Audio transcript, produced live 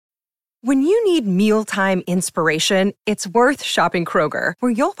When you need mealtime inspiration, it's worth shopping Kroger,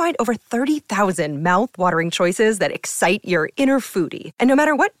 where you'll find over 30,000 mouth-watering choices that excite your inner foodie. And no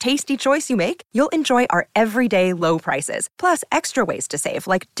matter what tasty choice you make, you'll enjoy our everyday low prices, plus extra ways to save,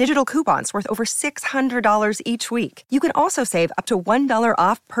 like digital coupons worth over $600 each week. You can also save up to $1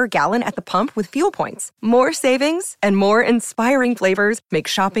 off per gallon at the pump with fuel points. More savings and more inspiring flavors make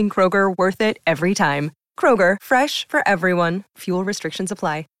shopping Kroger worth it every time. Kroger, fresh for everyone. Fuel restrictions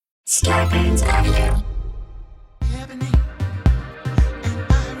apply. Scarpins Avenue.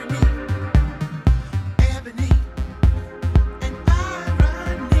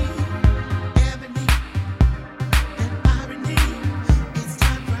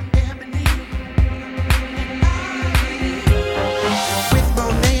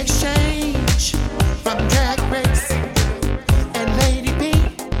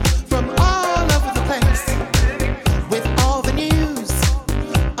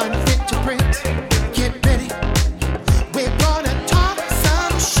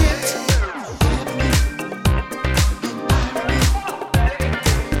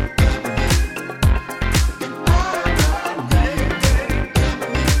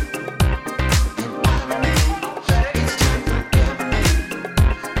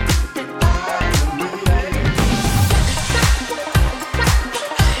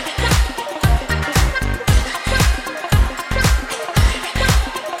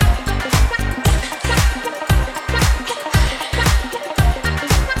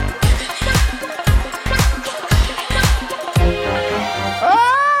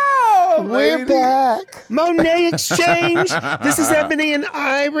 Monet Exchange. This is Ebony and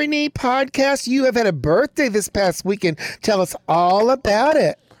Irony podcast. You have had a birthday this past weekend. Tell us all about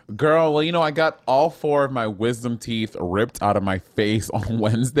it. Girl, well, you know, I got all 4 of my wisdom teeth ripped out of my face on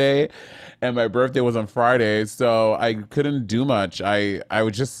Wednesday, and my birthday was on Friday, so I couldn't do much. I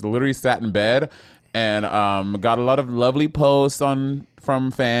was just literally sat in bed and got a lot of lovely posts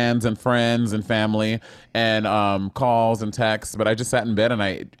from fans and friends and family and calls and texts, but I just sat in bed and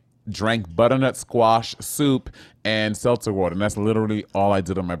I drank butternut squash soup and seltzer water, and that's literally all I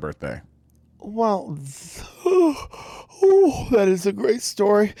did on my birthday. Well, that is a great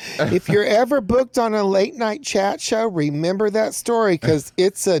story. If you're ever booked on a late night chat show, remember that story because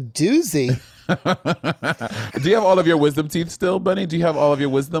it's a doozy. Do you have all of your wisdom teeth still, Bunny? Do you have all of your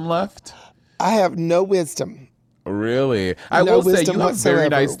wisdom left? I have no wisdom. Really? I will say you have very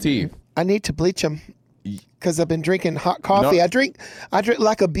nice teeth. I need to bleach them. Because I've been drinking hot coffee. No. I drink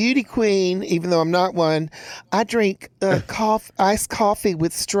like a beauty queen, even though I'm not one. I drink iced coffee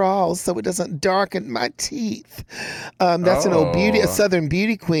with straws so it doesn't darken my teeth. That's a Southern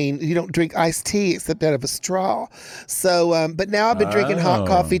beauty queen. You don't drink iced tea except out of a straw. So, but now I've been drinking hot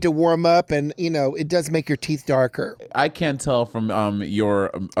coffee to warm up, and you know it does make your teeth darker. I can't tell from your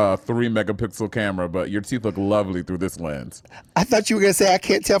 3-megapixel camera, but your teeth look lovely through this lens. I thought you were going to say I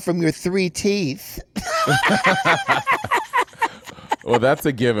can't tell from your 3 teeth. Well, that's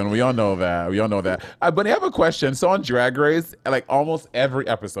a given. We all know that. But I have a question. So on Drag Race, like almost every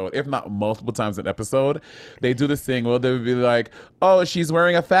episode, if not multiple times an episode, they do this thing where they would be like, oh, she's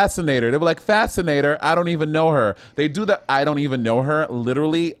wearing a fascinator. They were like, fascinator? I don't even know her. They do that I don't even know her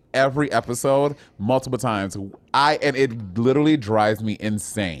literally every episode, multiple times. And it literally drives me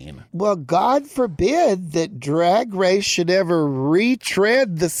insane. Well, God forbid that Drag Race should ever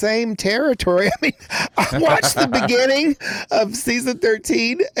retread the same territory. I mean, I watched the beginning of season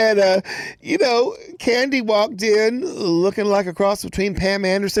 13 and, Candy walked in looking like a cross between Pam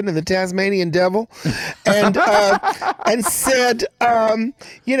Anderson and the Tasmanian Devil and said,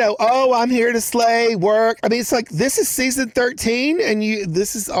 oh, I'm here to slay, work. I mean, it's like, this is season 13 and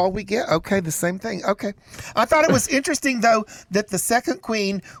this is all we get. Okay, the same thing. Okay. I thought it was interesting, though, that the second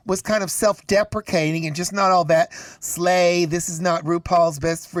queen was kind of self-deprecating and just not all that slay. This is not RuPaul's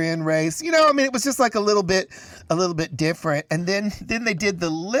best friend race. It was just like a little bit different. And then they did the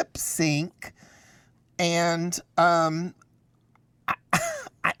lip sync, and I'm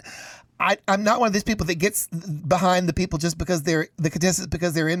not one of these people that gets behind the people just because they're the contestants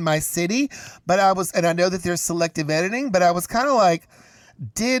because they're in my city. But I know that there's selective editing, but I was kind of like,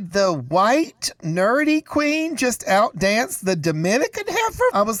 did the white nerdy queen just outdance the Dominican heifer?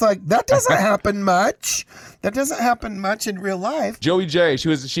 I was like, that doesn't happen much. That doesn't happen much in real life. Joey J,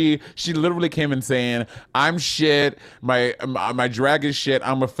 she literally came in saying, I'm shit, my drag is shit,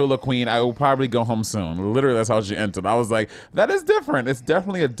 I'm a filler queen, I will probably go home soon. Literally, that's how she entered. I was like, that is different. It's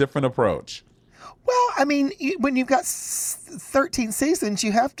definitely a different approach. Well, I mean, when you've got 13 seasons,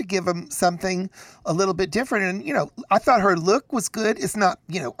 you have to give them something a little bit different. And, I thought her look was good. It's not,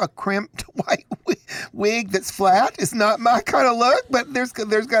 a crimped white wig that's flat. It's not my kind of look, but there's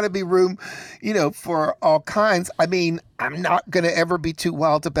got to be room, for all kinds. I mean, I'm not going to ever be too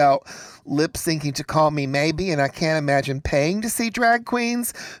wild about lip syncing to Call Me Maybe, and I can't imagine paying to see drag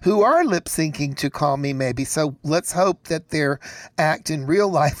queens who are lip syncing to Call Me Maybe. So let's hope that their act in real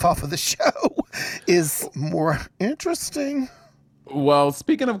life off of the show is more interesting. Well,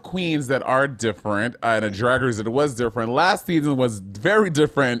 speaking of queens that are different, and a Drag Race that was different, last season was very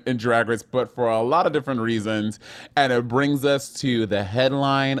different in Drag Race, but for a lot of different reasons. And it brings us to the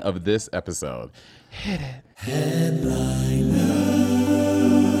headline of this episode. Hit it. Headline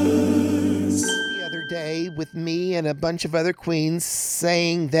news. The other day with me and a bunch of other queens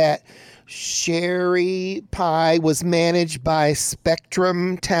saying that Sherry Pie was managed by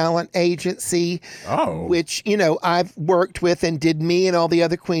Spectrum Talent Agency, which, I've worked with, and did me and all the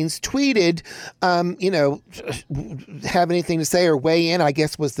other queens tweeted, have anything to say or weigh in, I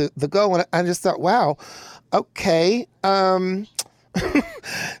guess was the goal. And I just thought, wow, okay.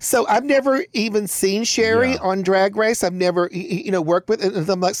 So I've never even seen Sherry on Drag Race. I've never, worked with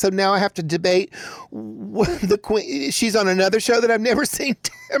them. So now I have to debate the queen. She's on another show that I've never seen,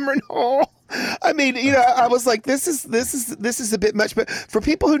 Tamron Hall. I mean, I was like, this is a bit much. But for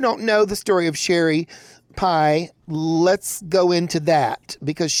people who don't know the story of Sherry Pie, let's go into that,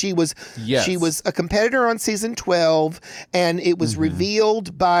 because she was a competitor on season 12, and it was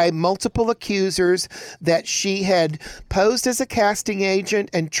revealed by multiple accusers that she had posed as a casting agent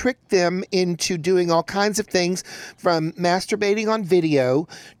and tricked them into doing all kinds of things, from masturbating on video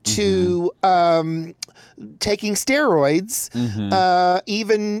to taking steroids,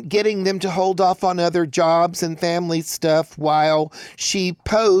 even getting them to hold off on other jobs and family stuff while she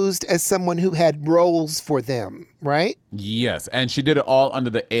posed as someone who had roles for them, right? Yes, and she did it all under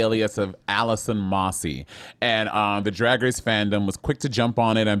the alias of Allison Mossy. And the Drag Race fandom was quick to jump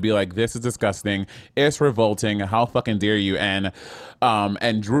on it and be like, this is disgusting. It's revolting. How fucking dare you? And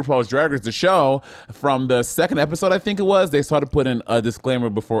RuPaul's Drag Race, the show, from the second episode, I think it was, they started putting a disclaimer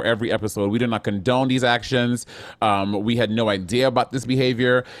before every episode. We did not condone these actions. We had no idea about this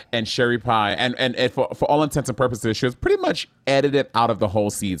behavior. And Sherry Pie, and for all intents and purposes, she was pretty much edited out of the whole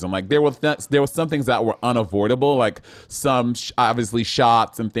season. Like, there were some things that were unavoidable, like some obviously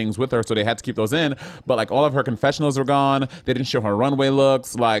shots and things with her, so they had to keep those in. But like, all of her confessionals were gone. They didn't show her runway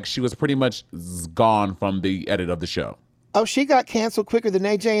looks. Like, she was pretty much gone from the edit of the show. Oh, she got canceled quicker than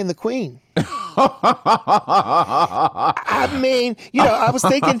AJ and the Queen. I mean, I was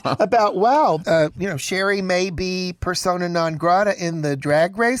thinking about, wow, Sherry may be persona non grata in the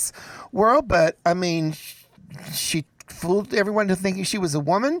Drag Race world, but I mean, she fooled everyone into thinking she was a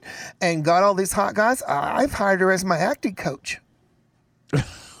woman and got all these hot guys. I've hired her as my acting coach.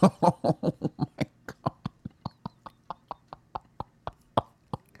 Oh my God.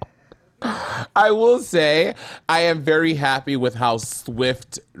 I will say I am very happy with how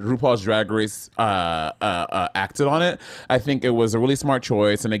swift RuPaul's Drag Race acted on it. I think it was a really smart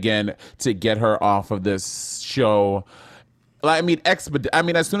choice. And again, to get her off of this show, as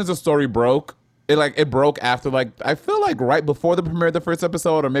soon as the story broke, it broke after, I feel like right before the premiere of the first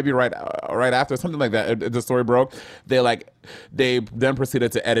episode, or maybe right after, something like that. The story broke. They then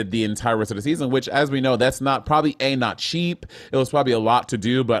proceeded to edit the entire rest of the season, which, as we know, that's not cheap. It was probably a lot to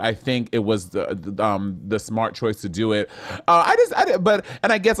do, but I think it was the smart choice to do it.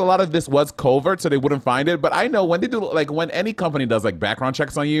 I guess a lot of this was covert, so they wouldn't find it. But I know when they do, when any company does background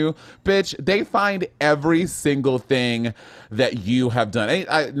checks on you, bitch, they find every single thing that you have done.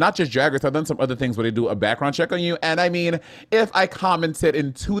 And not just Drag Race, I've done some other things where they do a background check on you. And I mean, if I commented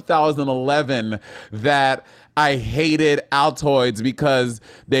in 2011 that I hated Altoids because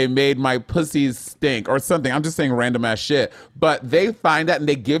they made my pussies stink or something, I'm just saying random ass shit, but they find that and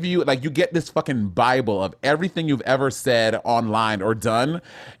they give you, you get this fucking Bible of everything you've ever said online or done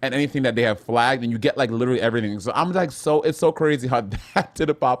and anything that they have flagged, and you get literally everything. So I'm it's so crazy how that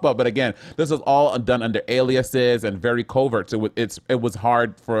didn't pop up. But again, this was all done under aliases and very covert, so it was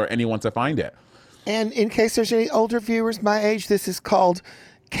hard for anyone to find it. And in case there's any older viewers my age, this is called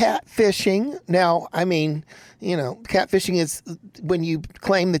catfishing. Now, I mean, catfishing is when you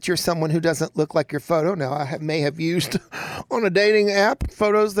claim that you're someone who doesn't look like your photo. Now, I may have used on a dating app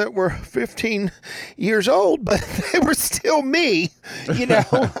photos that were 15 years old, but they were still me.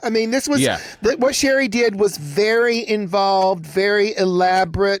 I mean, this was what Sherry did was very involved, very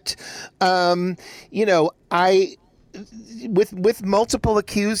elaborate. with multiple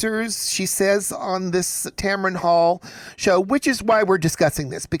accusers, she says on this Tamron Hall show, which is why we're discussing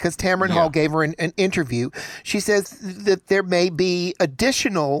this, because Tamron Hall gave her an interview. She says that there may be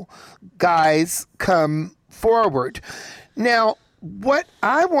additional guys come forward. Now, what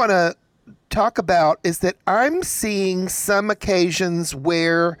I want to talk about is that I'm seeing some occasions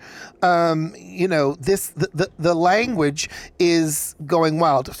where, the language is going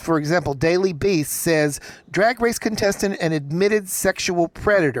wild. For example, Daily Beast says, Drag Race contestant and admitted sexual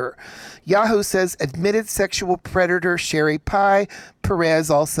predator. Yahoo says, admitted sexual predator Sherry Pie.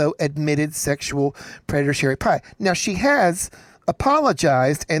 Perez also admitted sexual predator Sherry Pie. Now, she has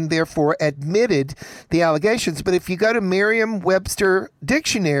apologized and therefore admitted the allegations. But if you go to Merriam-Webster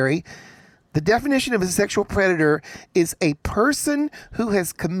Dictionary, the definition of a sexual predator is a person who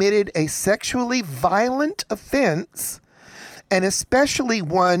has committed a sexually violent offense, and especially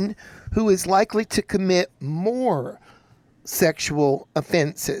one who is likely to commit more sexual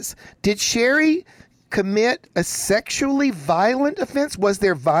offenses. Did Sherry commit a sexually violent offense? Was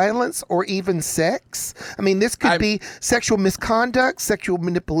there violence or even sex? I mean, this could be sexual misconduct, sexual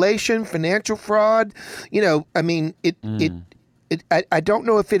manipulation, financial fraud. I don't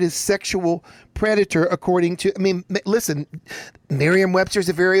know if it is sexual predator according to, listen, Merriam-Webster's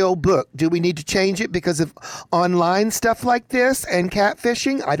a very old book. Do we need to change it because of online stuff like this and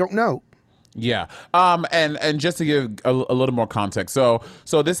catfishing? I don't know. Yeah. And just to give a little more context. So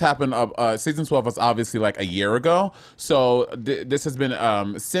this happened, season 12 was obviously like a year ago. So this has been,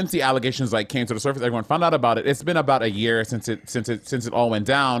 since the allegations came to the surface, everyone found out about it. It's been about a year since it all went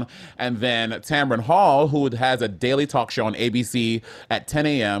down. And then Tamron Hall, who has a daily talk show on ABC at 10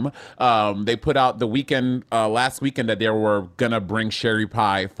 a.m., they put out the last weekend that they were gonna bring Sherry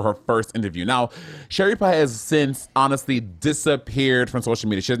Pie for her first interview. Now, Sherry Pie has since honestly disappeared from social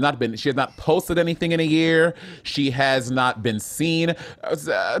media. She has not posted anything in a year. She has not been seen.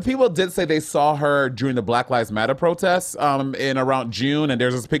 People did say they saw her during the Black Lives Matter protests in around June, and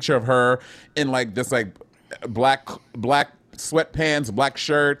there's this picture of her in this black sweatpants, black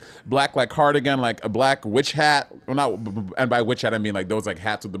shirt, black cardigan, a black witch hat. Well, not, and by witch hat I mean those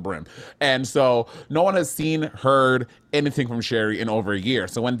hats with the brim. And so no one has seen, heard anything from Sherry in over a year.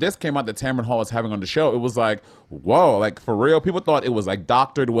 So when this came out that Tamron Hall was having on the show, it was whoa, for real. People thought it was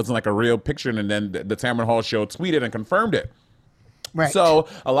doctored. It wasn't a real picture. And then the Tamron Hall show tweeted and confirmed it. Right. So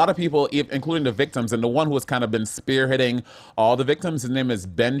a lot of people, including the victims, and the one who has kind of been spearheading all the victims, his name is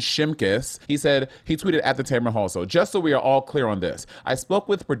Ben Shimkus. He tweeted at the Tamron Hall. So just so we are all clear on this, I spoke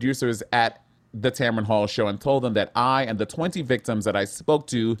with producers at the Tamron Hall show and told them that I and the 20 victims that I spoke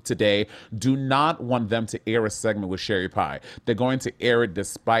to today do not want them to air a segment with Sherry Pie. They're going to air it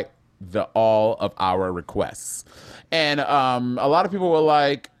despite all of our requests. And a lot of people were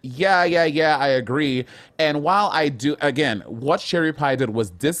like, yeah, I agree. And while I do, again, what Sherry Pie did was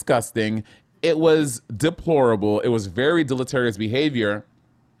disgusting. It was deplorable. It was very deleterious behavior.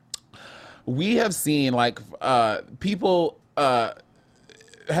 We have seen people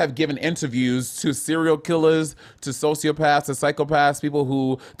have given interviews to serial killers, to sociopaths, to psychopaths, people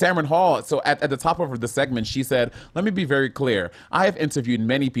who, Tamron Hall, so at the top of the segment, she said, let me be very clear. I have interviewed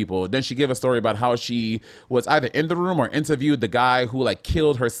many people. Then she gave a story about how she was either in the room or interviewed the guy who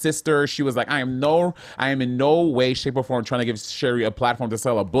killed her sister. She was like, I am in no way, shape, or form trying to give Sherry a platform to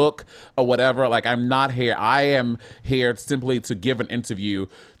sell a book or whatever. I'm not here. I am here simply to give an interview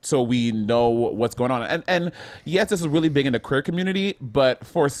so we know what's going on. And yes, this is really big in the queer community, but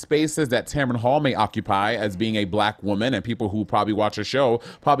for spaces that Tamron Hall may occupy as being a Black woman, and people who probably watch her show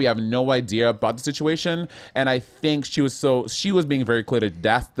probably have no idea about the situation. And I think she was being very clear that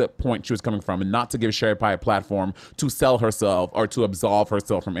that's the point she was coming from, and not to give Sherry Pie a platform to sell herself or to absolve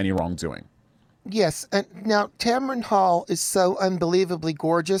herself from any wrongdoing. Yes. And now Tamron Hall is so unbelievably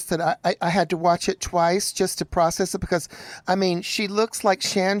gorgeous that I had to watch it twice just to process it, because, she looks like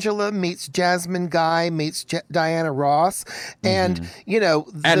Shangela meets Jasmine Guy meets Diana Ross. And,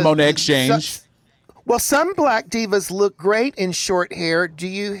 and Monet Exchange. Some Black divas look great in short hair. Do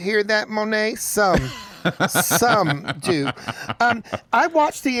you hear that, Monet? Some do. I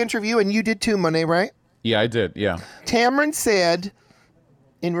watched the interview, and you did too, Monet, right? Yeah, I did. Yeah. Tamron said,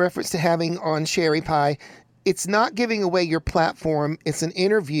 in reference to having on Sherry Pie, it's not giving away your platform. It's an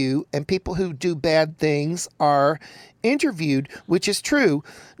interview, and people who do bad things are interviewed, which is true.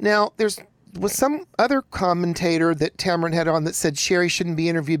 Now, was some other commentator that Tamron had on that said Sherry shouldn't be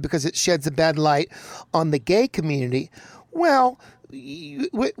interviewed because it sheds a bad light on the gay community. Well,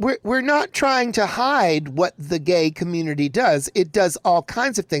 we're not trying to hide what the gay community does. It does all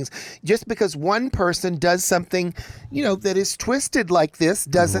kinds of things. Just because one person does something, that is twisted like this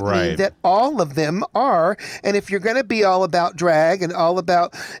doesn't mean that all of them are. And if you're going to be all about drag and all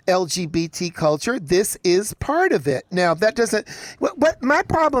about LGBT culture, this is part of it. Now, that doesn't. What my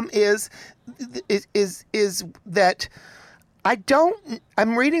problem is that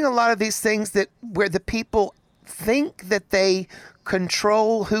I'm reading a lot of these things where the people think that they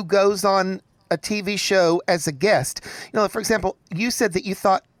control who goes on a TV show as a guest. For example, you said that you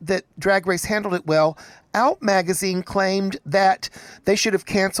thought that Drag Race handled it well. Out magazine claimed that they should have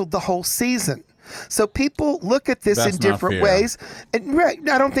canceled the whole season. So people look at this in different ways. And, right,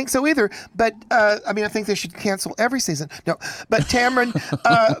 I don't think so either. But I think they should cancel every season. No, but Tamron,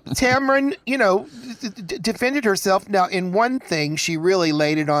 defended herself. Now, in one thing, she really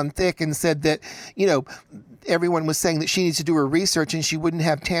laid it on thick and said that, everyone was saying that she needs to do her research and she wouldn't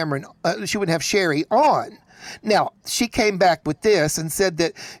have she wouldn't have Sherry on. Now, she came back with this and said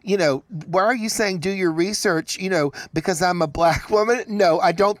that, why are you saying do your research, because I'm a black woman? No,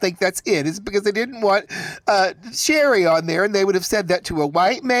 I don't think that's it. It's because they didn't want Sherry on there, and they would have said that to a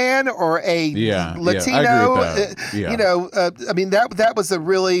white man or a Latino. I agree with that. That was a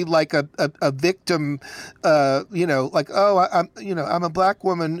really like a victim, I'm a black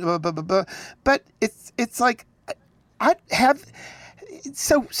woman, blah, blah, blah, blah. But it's like I have.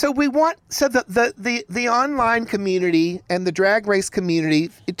 So the online community and the Drag Race community,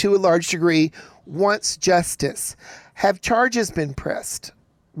 to a large degree, wants justice. Have charges been pressed?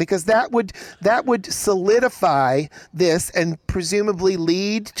 Because that would solidify this and presumably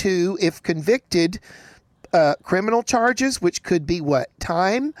lead to, if convicted, criminal charges, which could be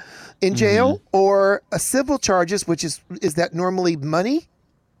time in jail, or civil charges, which is that normally money?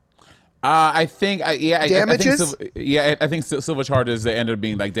 I think damages. I think civil charges that ended up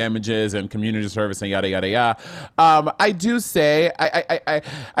being like damages and community service and yada yada yada. I do say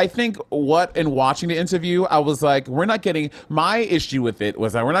I think in watching the interview, I was like, we're not getting. My issue with it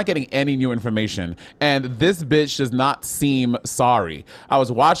was that we're not getting any new information, and this bitch does not seem sorry. I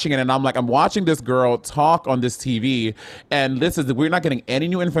was watching it, and I'm like, I'm watching this girl talk on this TV, and we're not getting any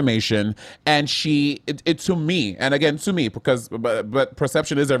new information, and to me, because but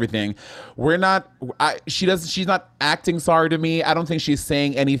perception is everything. She's not acting sorry to me. I don't think she's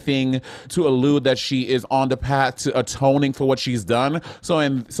saying anything to allude that she is on the path to atoning for what she's done. So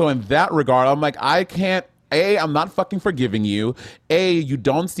in that regard, I'm like, I'm not fucking forgiving you. You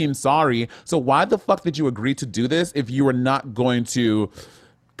don't seem sorry. So why the fuck did you agree to do this if you were not going to?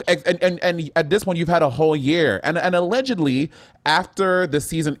 And at this point, you've had a whole year. And allegedly, after the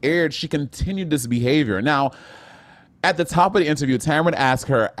season aired, she continued this behavior. Now, at the top of the interview, Tamron asked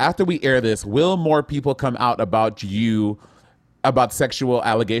her, after we air this, will more people come out about you, about sexual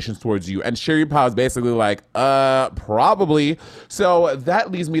allegations towards you? And Sherry Pie is basically like, probably. So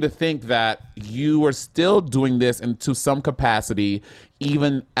that leads me to think that you were still doing this into some capacity,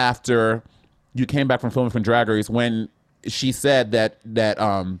 even after you came back from filming from Drag Race, when she said that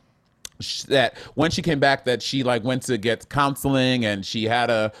when she came back that she went to get counseling and she had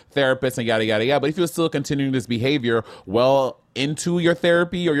a therapist and yada yada yada. But if you're still continuing this behavior well into your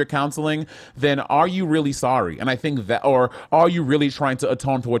therapy or your counseling, then are you really sorry? And I think that, or are you really trying to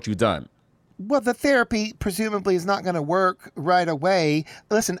atone for what you've done? Well, the therapy presumably is not going to work right away.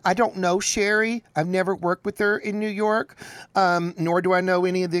 Listen, I don't know Sherry. I've never worked with her in New York, nor do I know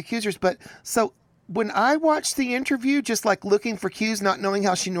any of the accusers. But so when I watched the interview, just looking for cues, not knowing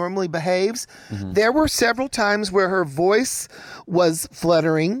how she normally behaves, there were several times where her voice was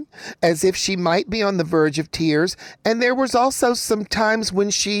fluttering, as if she might be on the verge of tears. And there was also some times when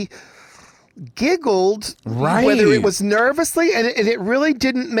she giggled, whether it was nervously, and it really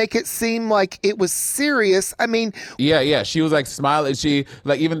didn't make it seem like it was serious. I mean, she was smiling. She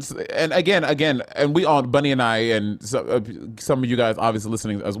even, and again, and we all, Bunny and I, and some of you guys obviously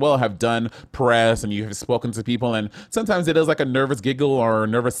listening as well, have done press and you have spoken to people, and sometimes it is a nervous giggle or a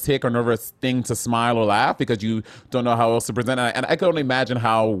nervous tick or nervous thing to smile or laugh because you don't know how else to present it. And I can only imagine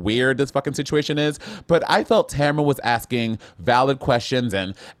how weird this fucking situation is. But I felt Tamron was asking valid questions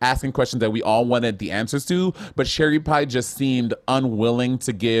and asking questions that we all wanted the answers to, but Sherry Pie just seemed unwilling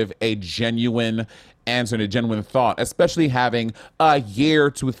to give a genuine answer and a genuine thought, especially having a year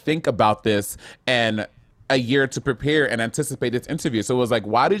to think about this. And a year to prepare and anticipate this interview. So it was like,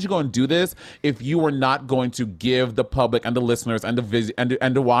 why did you go and do this if you were not going to give the public and the listeners and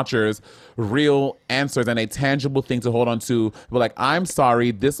the watchers real answers and a tangible thing to hold on to? But like, I'm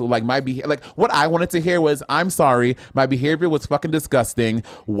sorry, this like might be like what I wanted to hear was, I'm sorry, my behavior was fucking disgusting.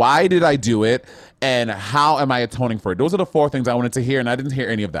 Why did I do it? And how am I atoning for it? Those are the 4 things I wanted to hear, and I didn't hear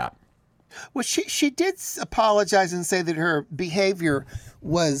any of that. Well, she did apologize and say that her behavior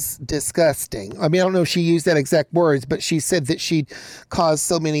was disgusting. I mean, I don't know if she used that exact words, but she said that she'd caused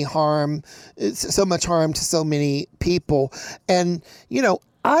so much harm to so many people. And, you know,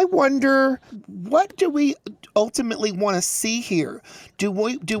 I wonder, what do we ultimately want to see here? Do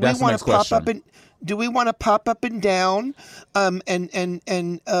we want to pop up and do we want to pop up and down and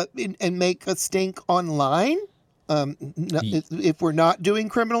make a stink online? If we're not doing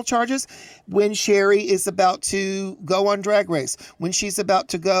criminal charges, when Sherry is about to go on Drag Race, when she's about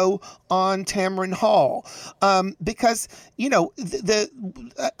to go on Tamron Hall, because, you know,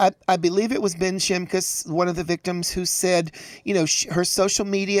 I believe it was Ben Shimkus, one of the victims, who said, you know, her social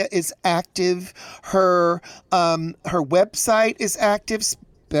media is active, her website is active,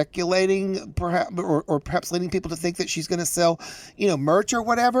 speculating perhaps, or perhaps leading people to think that she's going to sell, you know, merch or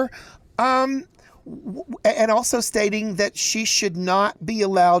whatever. And also stating that she should not be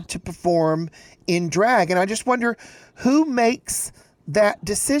allowed to perform in drag. And I just wonder who makes that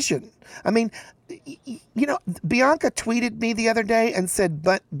decision. I mean, you know, Bianca tweeted me the other day and said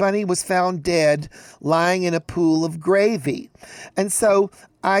Bunny was found dead lying in a pool of gravy. And so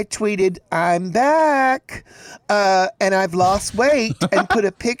I tweeted, I'm back, and I've lost weight, and put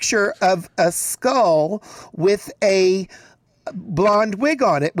a picture of a skull with a blonde wig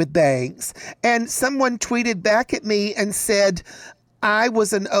on it with bangs. And someone tweeted back at me and said, I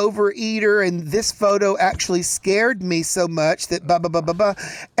was an overeater and this photo actually scared me so much that blah, blah, blah, blah, blah.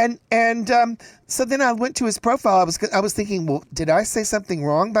 And so then I went to his profile. I was thinking, well, did I say something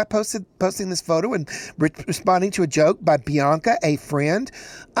wrong by posting this photo and responding to a joke by Bianca, a friend?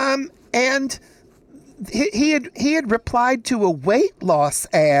 And he had replied to a weight loss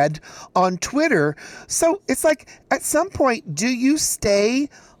ad on Twitter. So it's like, at some point, do you stay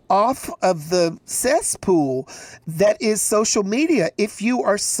off of the cesspool that is social media if you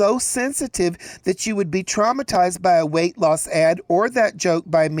are so sensitive that you would be traumatized by a weight loss ad, or that joke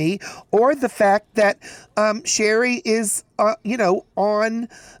by me, or the fact that Sherry is you know, on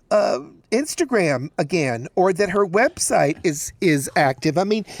Instagram again, or that her website is active? I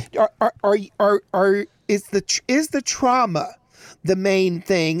mean, is the trauma the main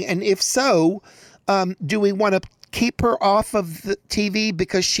thing? And if so, do we want to keep her off of the TV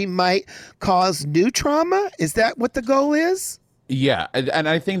because she might cause new trauma? Is that what the goal is? Yeah, and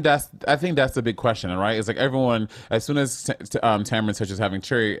I think that's the big question, right? It's like everyone, as soon as Tamron touches having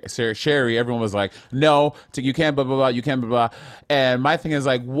Sherry, everyone was like, no, you can't, blah, blah, blah, you can't, blah, blah. And my thing is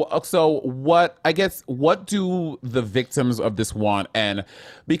like, so what do the victims of this want? And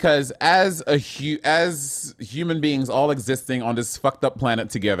because as human beings all existing on this fucked up planet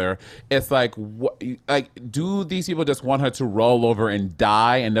together, it's like, do these people just want her to roll over and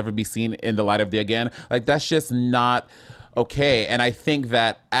die and never be seen in the light of day again? Like, that's just not okay. And I think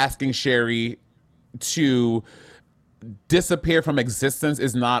that asking Sherry to disappear from existence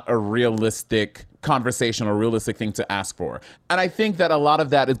is not a realistic conversation or realistic thing to ask for. And I think that a lot of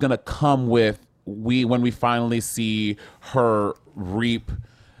that is going to come with when we finally see her reap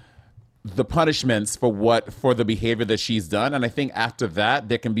the punishments for the behavior that she's done. And I think after that,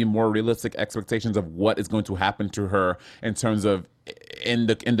 there can be more realistic expectations of what is going to happen to her in terms of in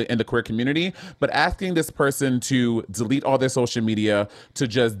the queer community. But asking this person to delete all their social media, to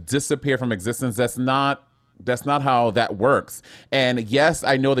just disappear from existence, that's not how that works. And yes,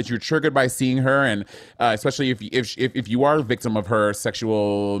 I know that you're triggered by seeing her, and especially if you are a victim of her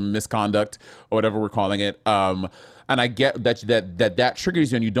sexual misconduct or whatever we're calling it. And I get that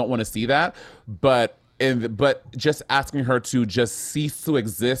triggers you, and you don't want to see that. But just asking her to just cease to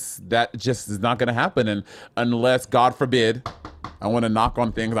exist, that just is not going to happen. And unless, God forbid, I want to knock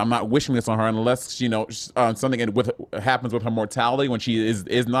on things, I'm not wishing this on her, unless, you know, something happens with her mortality when she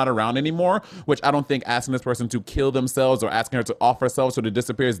is not around anymore, which I don't think asking this person to kill themselves or asking her to off herself so that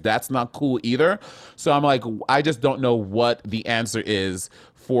disappears, that's not cool either. So I'm like, I just don't know what the answer is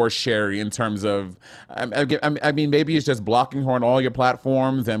for Sherry in terms of, I mean, maybe it's just blocking her on all your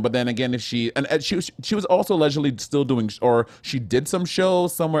platforms, but then again, if she was also allegedly still doing, or she did some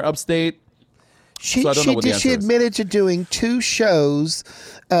shows somewhere upstate. She So I don't know what the answer she is. admitted to doing 2 shows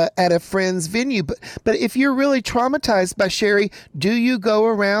at a friend's venue. But if you're really traumatized by Sherry, do you go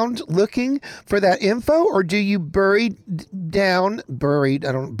around looking for that info, or do you burrow down?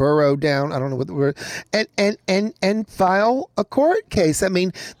 I don't know what the word. And file a court case. I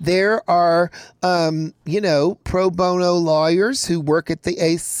mean, there are pro bono lawyers who work at the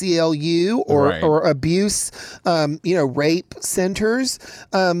ACLU or abuse rape centers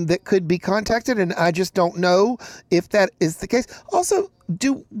that could be contacted, and I just don't know if that is the case. Also,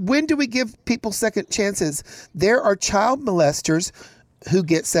 when do we give people second chances? There are child molesters who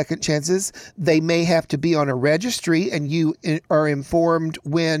get second chances. They may have to be on a registry, and you are informed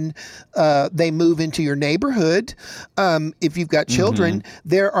when they move into your neighborhood. If you've got children,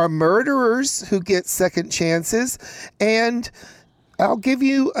 there are murderers who get second chances. And I'll give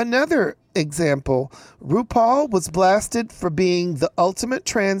you another example. RuPaul was blasted for being the ultimate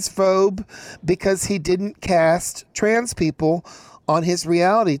transphobe because he didn't cast trans people on his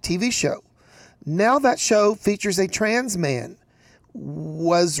reality TV show. Now that show features a trans man.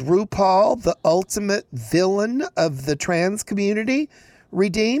 Was RuPaul the ultimate villain of the trans community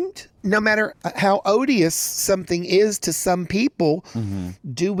redeemed? No matter how odious something is to some people,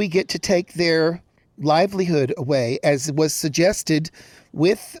 do we get to take their livelihood away, as was suggested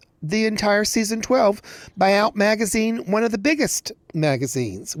with the entire season 12 by Out Magazine, one of the biggest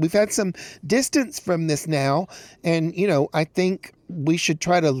magazines? We've had some distance from this now, and I think we should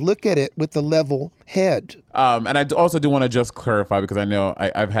try to look at it with a level head. And I also do want to just clarify, because I know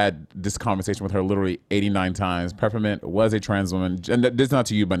I've had this conversation with her literally 89 times. Peppermint was a trans woman, and this is not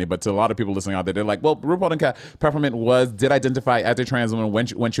to you, Bunny, but to a lot of people listening out there. They're like, well, RuPaul and Peppermint did identify as a trans woman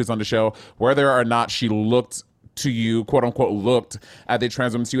when she was on the show. Whether or not she looked to you, quote unquote, looked at a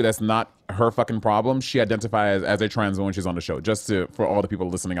trans woman to you, that's not her fucking problem. She identifies as a trans woman when she's on the show, for all the people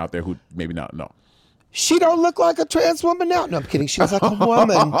listening out there who maybe not know. She don't look like a trans woman now. No, I'm kidding. She looks like a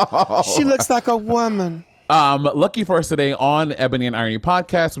woman. She looks like a woman. Lucky for us today on Ebony and Irony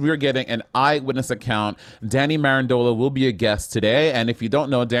podcast, we are getting an eyewitness account. Danny Marandola will be a guest today. And if you don't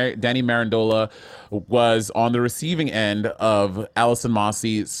know, Danny Marandola was on the receiving end of Allison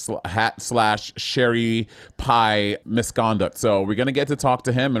Mossy / Sherry Pie misconduct. So we're going to get to talk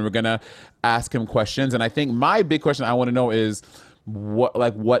to him, and we're going to ask him questions. And I think my big question I want to know is,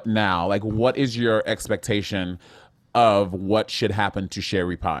 what now? Like, what is your expectation of what should happen to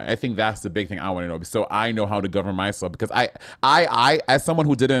Sherry Pie? I think that's the big thing I want to know, so I know how to govern myself, because I as someone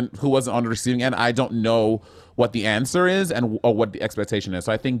who wasn't on the receiving end, I don't know what the answer is or what the expectation is.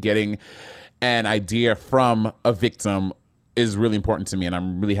 So I think getting an idea from a victim is really important to me, and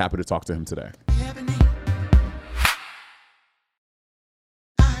I'm really happy to talk to him today.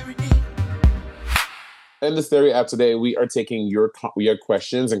 In the Stereo app today, we are taking your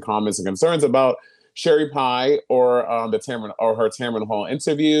questions and comments and concerns about Sherry Pie or her Tamron Hall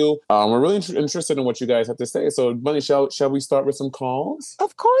interview. We're really interested in what you guys have to say. So, Bunny, shall we start with some calls?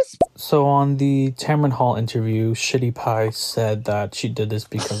 Of course. So on the Tamron Hall interview, Shitty Pie said that she did this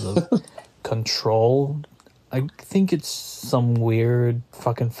because of control. I think it's some weird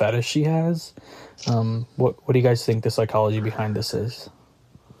fucking fetish she has. What do you guys think the psychology behind this is?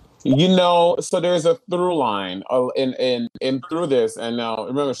 So there's a through line in through this. And now,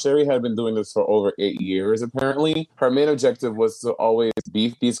 remember, Sherry had been doing this for over 8 years, apparently. Her main objective was to always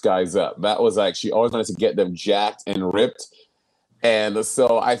beef these guys up. That was like, she always wanted to get them jacked and ripped. And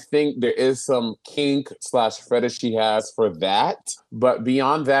so I think there is some kink / fetish she has for that. But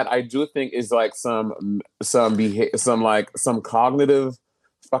beyond that, I do think is like some cognitive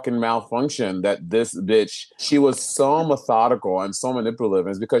fucking malfunction that this bitch, she was so methodical and so manipulative,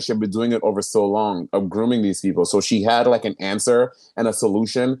 and it's because she had been doing it over so long of grooming these people. So she had like an answer and a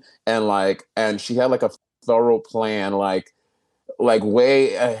solution, and she had like a thorough plan, like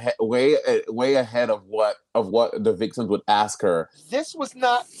way ahead of what the victims would ask her. This was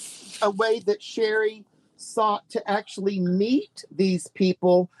not a way that Sherry sought to actually meet these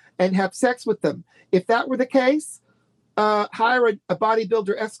people and have sex with them. If that were the case, hire a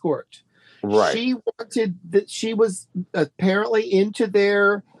bodybuilder escort. Right. She wanted that. She was apparently into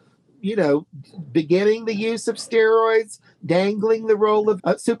their, beginning the use of steroids, dangling the role of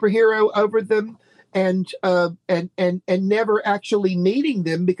a superhero over them, and never actually meeting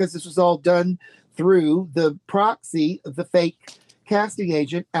them, because this was all done through the proxy of the fake casting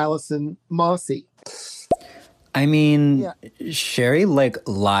agent, Allison Mossy. I mean, Sherry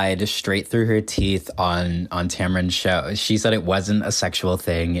lied straight through her teeth on Tamron's show. She said it wasn't a sexual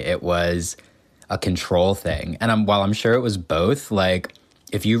thing; it was a control thing. And while I'm sure it was both,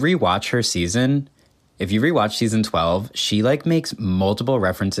 if you rewatch season 12, she makes multiple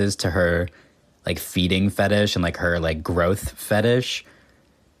references to her like feeding fetish and like her like growth fetish.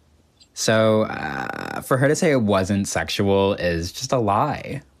 So for her to say it wasn't sexual is just a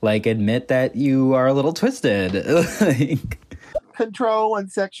lie. Like, admit that you are a little twisted. Like, control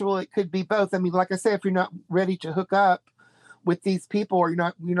and sexual, it could be both. I mean, like I say, if you're not ready to hook up with these people, or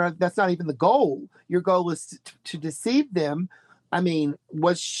that's not even the goal. Your goal is to deceive them. I mean,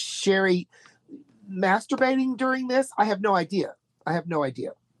 was Sherry masturbating during this? I have no idea.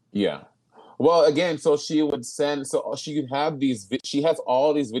 Yeah. Well, again, so she would send, so she could have she has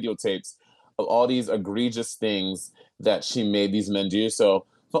all these videotapes of all these egregious things that she made these men do. So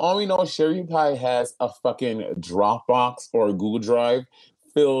for all we know, Sherry Pie has a fucking Dropbox or a Google Drive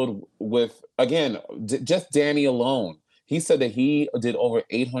filled with, again, just Danny alone. He said that he did over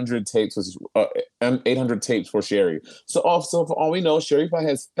 800 tapes, 800 tapes for Sherry. So also, for all we know, Sherry Pie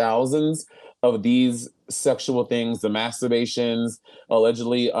has thousands of these sexual things, the masturbations,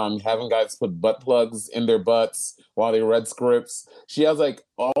 allegedly having guys put butt plugs in their butts while they read scripts. She has like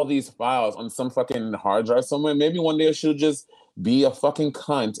all these files on some fucking hard drive somewhere. Maybe one day she'll just be a fucking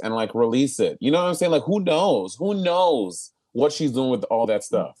cunt and like release it. You know what I'm saying? Like, who knows? Who knows what she's doing with all that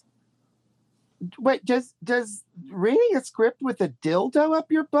stuff? Wait, does reading a script with a dildo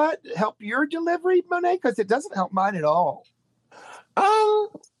up your butt help your delivery, Monet? Because it doesn't help mine at all.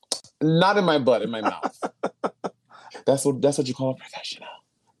 Not in my butt, in my mouth. That's what you call a professional.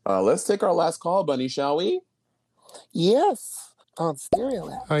 Let's take our last call, Bunny, shall we? Yes, on Stereo.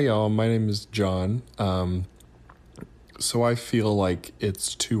 Hi, y'all. My name is John. So I feel like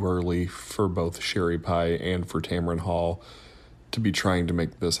it's too early for both Sherry Pie and for Tamron Hall to be trying to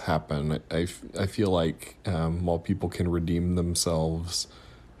make this happen. I feel like while people can redeem themselves,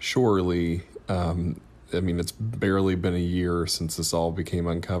 surely, I mean, it's barely been a year since this all became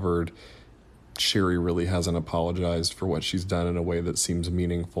uncovered. Sherry really hasn't apologized for what she's done in a way that seems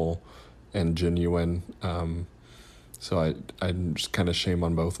meaningful and genuine. So I'm just kind of shame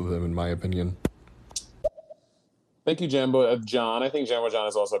on both of them, in my opinion. Thank you, Jambo John. I think Jambo John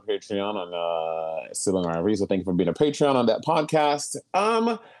is also a Patreon on Sibling RV, so thank you for being a Patreon on that podcast. I don't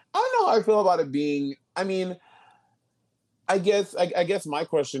know how I feel about it being. I mean, I guess my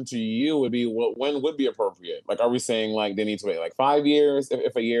question to you would be, when would be appropriate? Like, are we saying like they need to wait like 5 years?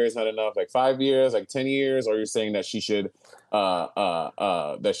 If a year is not enough, like 5 years, like 10 years, or you're saying that she should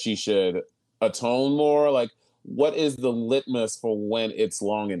atone more? Like, what is the litmus for when it's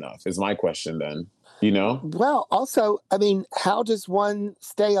long enough? Is my question then. You know? Well, also, I mean, how does one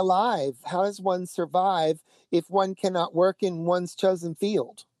stay alive? How does one survive if one cannot work in one's chosen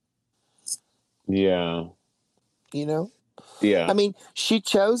field? Yeah. You know? Yeah. I mean, she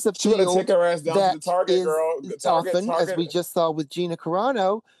chose a field take her ass down to the Target, girl. Target. As we just saw with Gina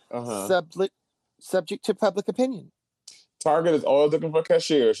Carano, subject to public opinion. Target is always looking for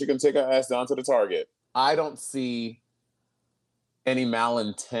cashier. She can take her ass down to the Target. I don't see any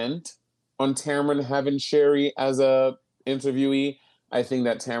malintent on Tamron having Sherry as a interviewee. I think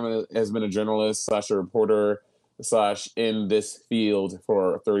that Tamron has been a journalist / a reporter / in this field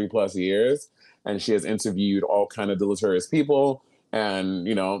for 30 plus years. And she has interviewed all kind of deleterious people. And,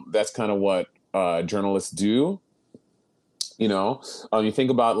 you know, that's kind of what journalists do. You know, you think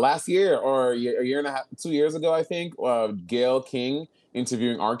about last year or a year and a half, 2 years ago, I think, Gayle King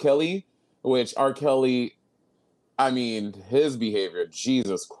interviewing R. Kelly, which R. Kelly, I mean, his behavior,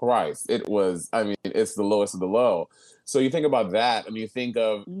 Jesus Christ, it's the lowest of the low. So you think about that and you think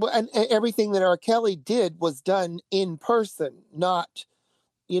of... And everything that R. Kelly did was done in person, not,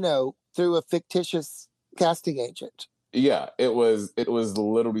 you know, through a fictitious casting agent. Yeah, it was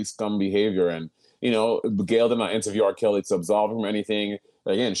literally scum behavior. And, you know, Gayle did not interview R. Kelly to absolve him or anything.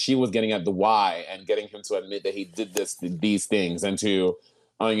 Again, she was getting at the why and getting him to admit that he did these things and to,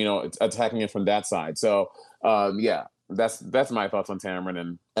 you know, attacking it from that side. So... yeah, that's my thoughts on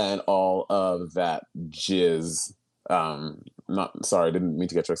Tamron and all of that jizz. Didn't mean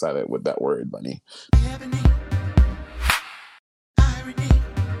to get you excited with that word, Bunny.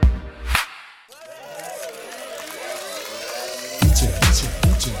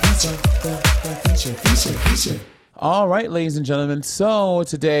 All right, ladies and gentlemen. So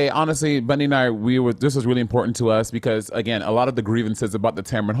today, honestly, Bunny and I, this was really important to us because, again, a lot of the grievances about the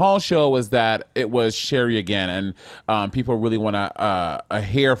Tamron Hall show was that it was Sherry again, and people really want to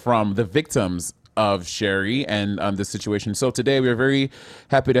hear from the victims of Sherry and the situation. So today, we're very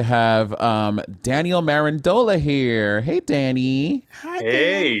happy to have Daniel Marandola here. Hey, Danny. Hi.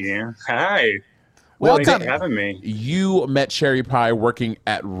 Hey. Hi. Welcome. Thanks for having me. You met Sherry Pie working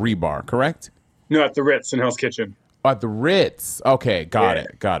at Rebar, correct? No, at the Ritz in Hell's Kitchen. At the Ritz. Okay, got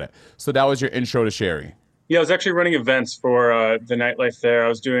it. So that was your intro to Sherry. Yeah, I was actually running events for the nightlife there.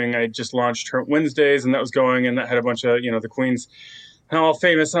 I just launched Turnt Wednesdays, and that was going, and that had a bunch of, the queens all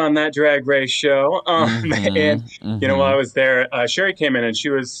famous on that Drag Race show. And, while I was there, Sherry came in, and she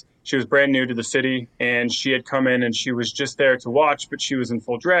was brand new to the city, and she had come in and she was just there to watch, but she was in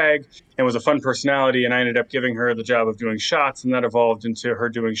full drag and was a fun personality. And I ended up giving her the job of doing shots, and that evolved into her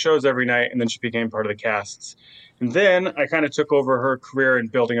doing shows every night. And then she became part of the casts. And then I kind of took over her career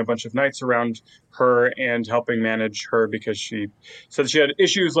and building a bunch of nights around her and helping manage her because she said she had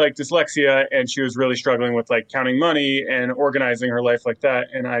issues like dyslexia and she was really struggling with like counting money and organizing her life like that.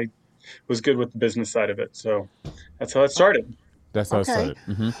 And I was good with the business side of it. So that's how it started. That's how it started.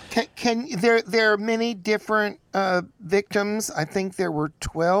 Can there are many different victims. I think there were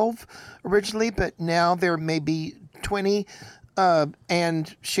 12 originally, but now there may be 20.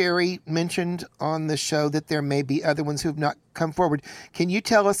 And Sherry mentioned on the show that there may be other ones who have not come forward. Can you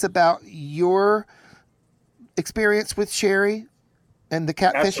tell us about your experience with Sherry and the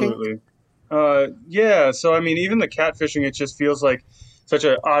catfishing? Absolutely. Yeah. So, I mean, even the catfishing, it just feels like such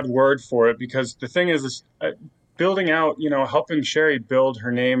an odd word for it because the thing is building out, helping Sherry build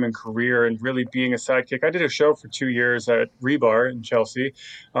her name and career and really being a sidekick. I did a show for 2 years at Rebar in Chelsea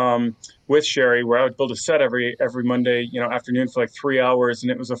with Sherry where I would build a set every Monday, afternoon for like 3 hours.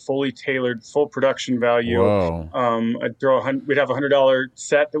 And it was a fully tailored, full production value. Whoa. We'd have $100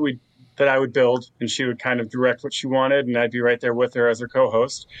 set that I would build, and she would kind of direct what she wanted, and I'd be right there with her as her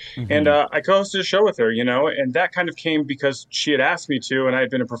co-host. And I co-hosted a show with her, and that kind of came because she had asked me to, and I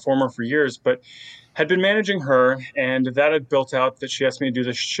had been a performer for years, but had been managing her, and that had built out that she asked me to do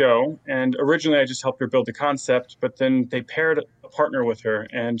this show. And originally I just helped her build the concept, but then they paired a partner with her,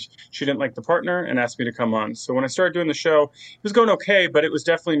 and she didn't like the partner and asked me to come on. So when I started doing the show, it was going okay, but it was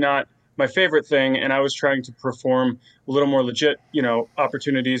definitely not my favorite thing. And I was trying to perform a little more legit,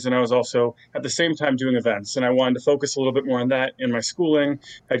 opportunities. And I was also at the same time doing events, and I wanted to focus a little bit more on that in my schooling.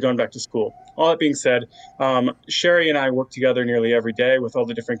 I'd gone back to school. All that being said, Sherry and I worked together nearly every day with all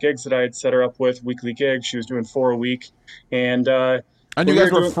the different gigs that I had set her up with, weekly gigs. She was doing 4 a week. And you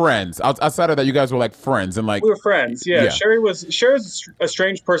guys were friends. Outside of that, you guys were like friends and like we were friends. Yeah. Sherry was a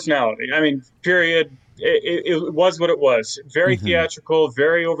strange personality. I mean, period. It was what it was. Very theatrical,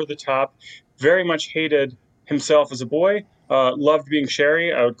 very over the top, very much hated himself as a boy. Loved being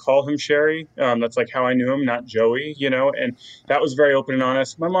Sherry. I would call him Sherry. That's like how I knew him, not Joey, and that was very open and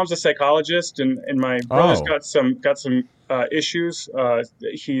honest. My mom's a psychologist, and my brother's got some issues.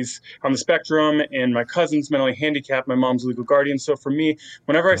 He's on the spectrum, and my cousin's mentally handicapped. My mom's legal guardian. So for me,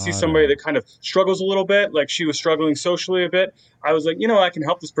 whenever I see somebody that kind of struggles a little bit, like she was struggling socially a bit, I was like, I can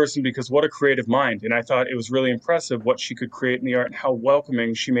help this person because what a creative mind. And I thought it was really impressive what she could create in the art and how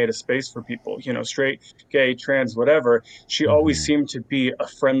welcoming she made a space for people, straight, gay, trans, whatever. She always seemed to be a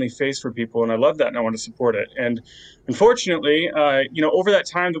friendly face for people. And I love that. And I want to support it. And unfortunately, over that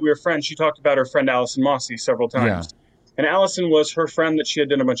time that we were friends, she talked about her friend Allison Mossy several times. Yeah. And Allison was her friend that she had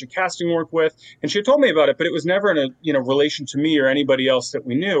done a bunch of casting work with. And she had told me about it, but it was never in a relation to me or anybody else that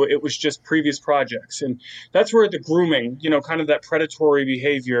we knew. It was just previous projects. And that's where the grooming, kind of that predatory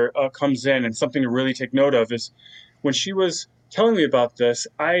behavior comes in. And something to really take note of is when she was telling me about this,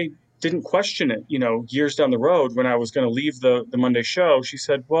 I didn't question it, years down the road when I was going to leave the Monday show. She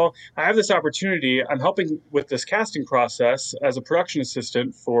said, well, I have this opportunity. I'm helping with this casting process as a production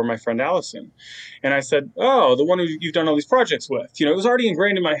assistant for my friend Allison. And I said, oh, the one who you've done all these projects with. It was already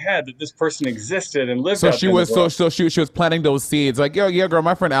ingrained in my head that this person existed and lived. So she was she was planting those seeds like, yeah, girl,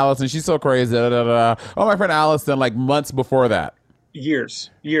 my friend Allison, she's so crazy. Da, da, da. Oh, my friend Allison, like months before that.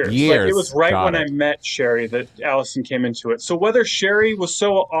 Years. Like it was right when I met Sherry that Allison came into it. So whether Sherry was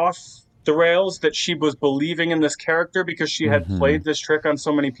so off the rails that she was believing in this character because she had played this trick on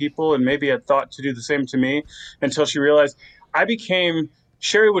so many people and maybe had thought to do the same to me until she realized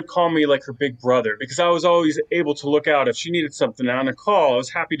Sherry would call me like her big brother because I was always able to look out if she needed something on a call. I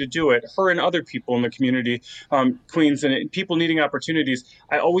was happy to do it. Her and other people in the community, queens and people needing opportunities.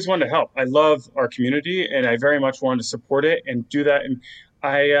 I always wanted to help. I love our community and I very much wanted to support it and do that. And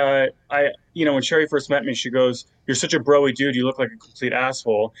I when Sherry first met me, she goes, "You're such a broy dude. You look like a complete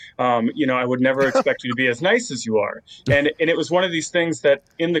asshole. I would never expect you to be as nice as you are." And it was one of these things that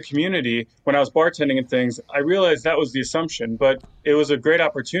in the community, when I was bartending and things, I realized that was the assumption. But it was a great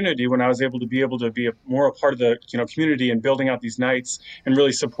opportunity when I was able to be more a part of the community and building out these nights and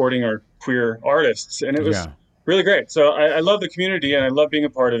really supporting our queer artists. And it was really great. So I love the community and I love being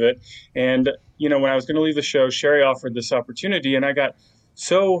a part of it. And when I was going to leave the show, Sherry offered this opportunity, and I got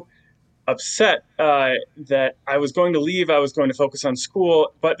so upset that I was going to leave. I was going to focus on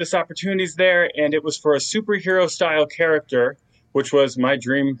school, but this opportunity's there, and it was for a superhero style character which was my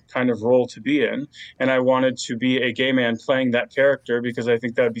dream kind of role to be in. And I wanted to be a gay man playing that character because I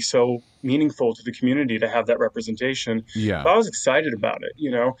think that would be so meaningful to the community to have that representation. Yeah. So I was excited about it,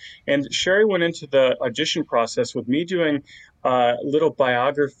 you know. And Sherry went into the audition process with me doing a little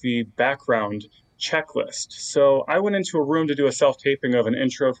biography background checklist. So I went into a room to do a self-taping of an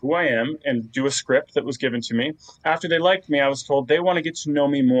intro of who I am and do a script that was given to me. After they liked me, I was told they want to get to know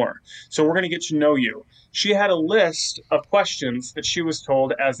me more. So we're going to get to know you. She had a list of questions that she was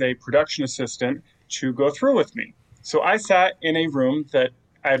told as a production assistant to go through with me. So I sat in a room that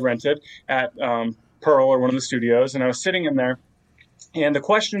I had rented at Pearl or one of the studios, and I was sitting in there. And the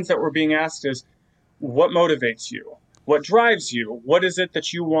questions that were being asked is, what motivates you? What drives you? What is it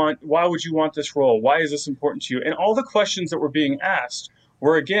that you want? Why would you want this role? Why is this important to you? And all the questions that were being asked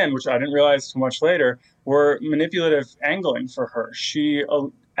were, again, which I didn't realize too much later, were manipulative angling for her. She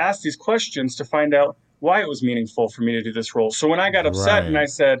asked these questions to find out why it was meaningful for me to do this role. So when I got upset and I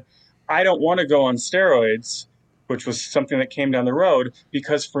said, I don't want to go on steroids, which was something that came down the road,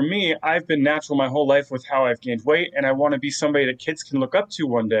 because for me, I've been natural my whole life with how I've gained weight, and I want to be somebody that kids can look up to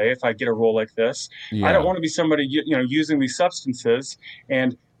one day if I get a role like this. Yeah. I don't want to be somebody, you know, using these substances.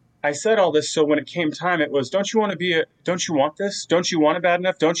 And I said all this so when it came time, it was, don't you want this? Don't you want it bad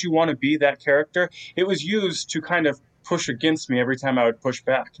enough? Don't you want to be that character? It was used to kind of push against me every time I would push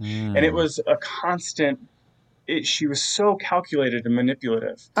back. And it was a constant. She was so calculated and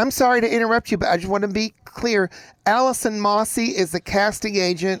manipulative. I'm sorry to interrupt you, but I just want to be clear. Allison Mossey is a casting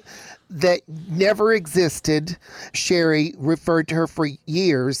agent that never existed. Sherry referred to her for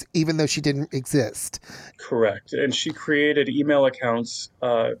years, even though she didn't exist. Correct. And she created email accounts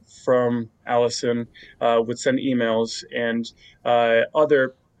from Allison, would send emails, and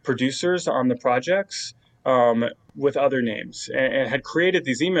other producers on the projects with other names, and had created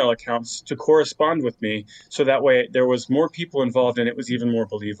these email accounts to correspond with me, so that way there was more people involved and it was even more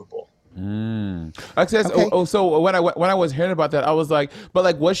believable. Okay. So when I was hearing about that, I was like, but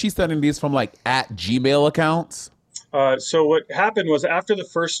like, was she sending these from like at Gmail accounts? So what happened was, after the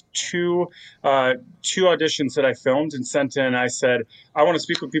first two auditions that I filmed and sent in, I said, I want to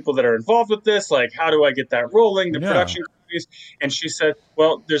speak with people that are involved with this. Like, how do I get that rolling? The production companies. And she said,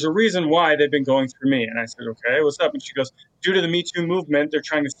 well, there's a reason why they've been going through me. And I said, okay, what's up? And she goes, due to the Me Too movement, they're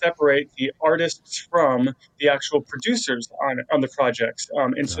trying to separate the artists from the actual producers on the projects.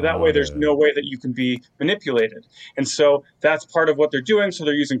 And so that way there's no way that you can be manipulated. And so that's part of what they're doing. So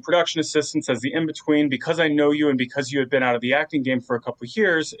they're using production assistants as the in-between. Because I know you and because you had been out of the acting game for a couple of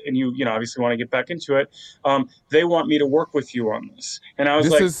years and you obviously want to get back into it, they want me to work with you on this. And I was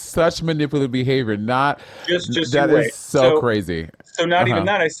this is such manipulative behavior. Not just that wait. is so crazy. So not even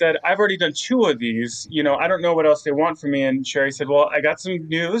that. I said, I've already done 2 of these. I don't know what else they want from me. And Sherry said, well, I got some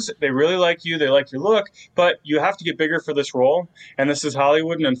news. They really like you. They like your look, but you have to get bigger for this role. And this is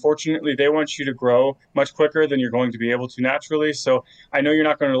Hollywood. And unfortunately, they want you to grow much quicker than you're going to be able to naturally. So I know you're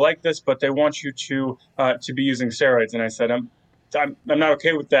not going to like this, but they want you to be using steroids. And I said, I'm not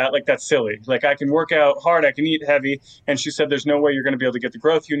okay with that. Like, that's silly. Like, I can work out hard, I can eat heavy. And she said, there's no way you're going to be able to get the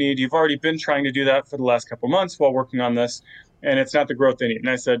growth you need. You've already been trying to do that for the last couple months while working on this, and it's not the growth they need. And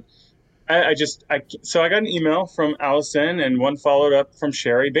I said, so I got an email from Allison and one followed up from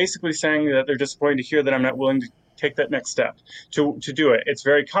Sherry, basically saying that they're disappointed to hear that I'm not willing to take that next step to do it. It's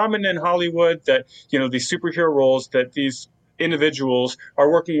very common in Hollywood that, these superhero roles, that these individuals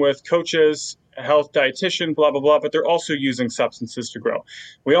are working with coaches, a health dietitian, blah, blah, blah, but they're also using substances to grow.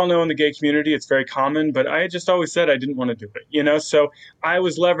 We all know in the gay community it's very common, but I just always said I didn't want to do it, So I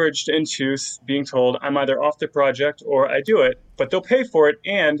was leveraged into being told I'm either off the project or I do it, but they'll pay for it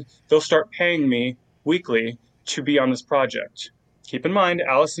and they'll start paying me weekly to be on this project. Keep in mind,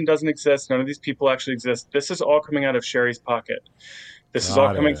 Allison doesn't exist. None of these people actually exist. This is all coming out of Sherry's pocket. This is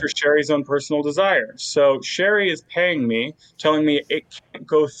all coming through Sherry's own personal desire. So Sherry is paying me, telling me it can't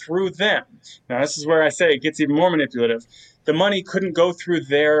go through them. Now, this is where I say it gets even more manipulative. The money couldn't go through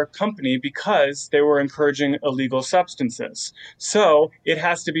their company because they were encouraging illegal substances. So it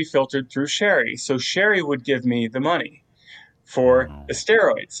has to be filtered through Sherry. So Sherry would give me the money for the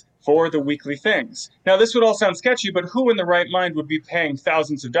steroids, for the weekly things. Now, this would all sound sketchy, but who in the right mind would be paying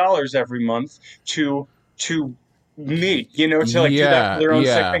thousands of dollars every month to me, to do that for their own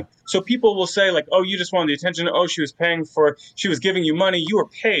sick thing? So people will say like, oh, you just wanted the attention. Oh, she was giving you money. You were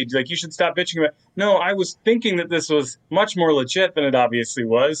paid. Like, you should stop bitching about it. No, I was thinking that this was much more legit than it obviously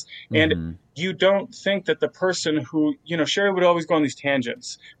was. And you don't think that the person who, Sherry would always go on these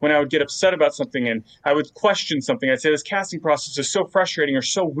tangents when I would get upset about something and I would question something. I'd say, this casting process is so frustrating or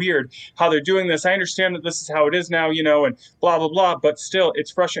so weird how they're doing this. I understand that this is how it is now, and blah, blah, blah, but still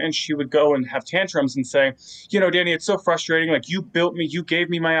it's frustrating. And she would go and have tantrums and say, Danny, it's so frustrating. Like, you built me, you gave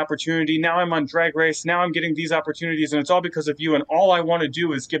me my opportunity. Now I'm on Drag Race. Now I'm getting these opportunities and it's all because of you. And all I want to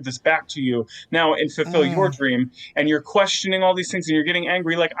do is give this back to you now and fulfill your dream. And you're questioning all these things and you're getting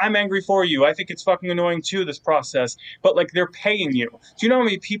angry. Like, I'm angry for you. I think it's fucking annoying too, this process, but like, they're paying you. Do you know how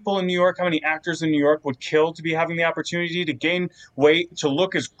many people in New York, how many actors in New York would kill to be having the opportunity to gain weight, to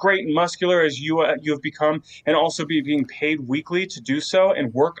look as great and muscular as you have become, and also be being paid weekly to do so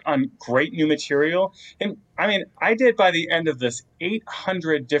and work on great new material? And I mean, I did by the end of this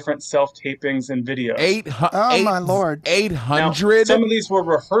 800 different self-tapings and videos. My Lord. 800? Some of these were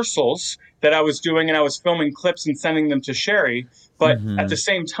rehearsals that I was doing, and I was filming clips and sending them to Sherry. But at the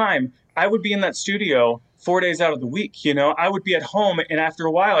same time, I would be in that studio 4 days out of the week. I would be at home, and after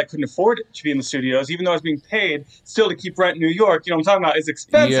a while I couldn't afford it to be in the studios, even though I was being paid still to keep rent in New York. What I'm talking about is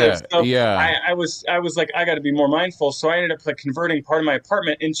expensive. I was like, I got to be more mindful. So I ended up like converting part of my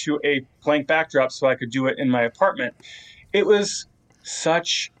apartment into a blank backdrop so I could do it in my apartment. It was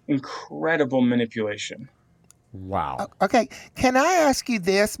such incredible manipulation. Wow. Okay. Can I ask you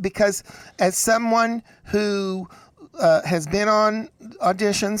this? Because as someone who has been on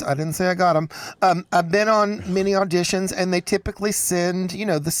auditions. I didn't say I got them. I've been on many auditions, and they typically send,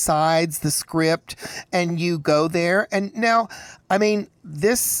 the sides, the script, and you go there. And now, I mean,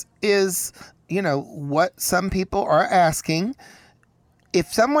 this is, what some people are asking.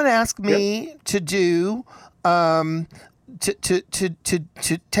 If someone asked me to do, to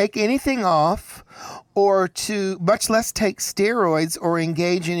take anything off, or to much less take steroids or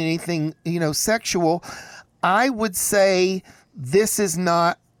engage in anything, sexual, I would say this is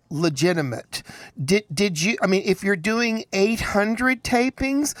not legitimate. Did you, I mean, if you're doing 800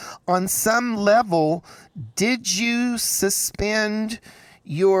 tapings, on some level, did you suspend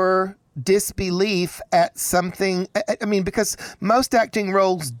your disbelief at something? I mean, because most acting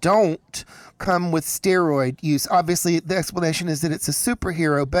roles don't come with steroid use. Obviously, the explanation is that it's a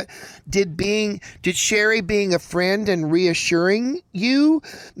superhero, but did Sherry being a friend and reassuring you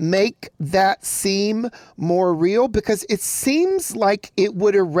make that seem more real? Because it seems like it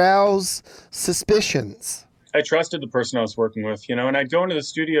would arouse suspicions. I trusted the person I was working with, and I'd go into the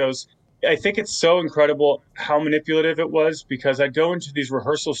studios. I think it's so incredible how manipulative it was, because I'd go into these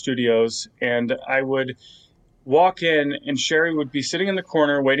rehearsal studios and I would walk in and Sherry would be sitting in the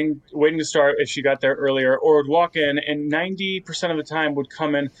corner waiting to start if she got there earlier, or would walk in and 90% of the time would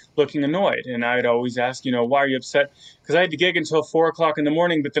come in looking annoyed. And I'd always ask, why are you upset? Because I had to gig until 4 o'clock in the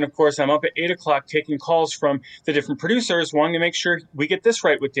morning. But then, of course, I'm up at 8 o'clock taking calls from the different producers wanting to make sure we get this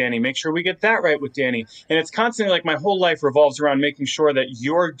right with Danny, make sure we get that right with Danny. And it's constantly like my whole life revolves around making sure that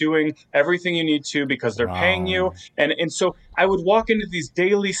you're doing everything you need to because they're paying you. And so I would walk into these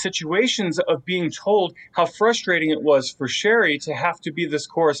daily situations of being told how frustrating it was for Sherry to have to be this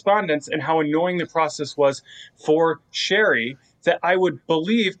correspondence and how annoying the process was for Sherry, that I would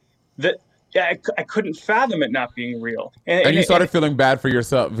believe that I couldn't fathom it not being real. And you started feeling bad for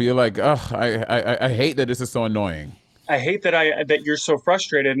yourself. You're like, oh, I hate that this is so annoying. I hate that you're so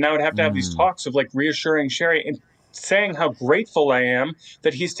frustrated. And I would have to have these talks of like reassuring Sherry and saying how grateful I am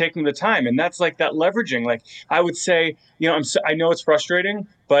that he's taking the time. And that's like that leveraging. Like I would say, I know it's frustrating,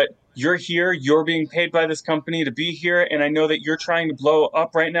 but you're here, you're being paid by this company to be here. And I know that you're trying to blow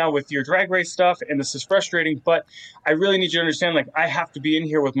up right now with your Drag Race stuff. And this is frustrating, but I really need you to understand, like, I have to be in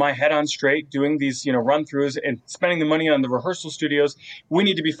here with my head on straight, doing these, run throughs and spending the money on the rehearsal studios. We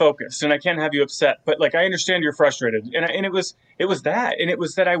need to be focused and I can't have you upset, but like, I understand you're frustrated. And it was that. And it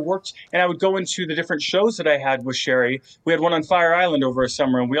was that I worked and I would go into the different shows that I had with Sherry. We had one on Fire Island over a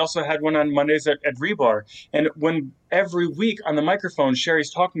summer, and we also had one on Mondays at Rebar. And when every week on the microphone, Sherry's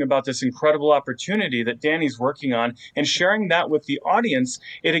talking about this incredible opportunity that Danny's working on and sharing that with the audience,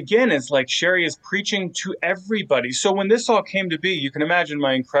 it again is like Sherry is preaching to everybody. So when this all came to be, you can imagine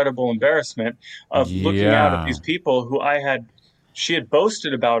my incredible embarrassment of looking out at these people who she had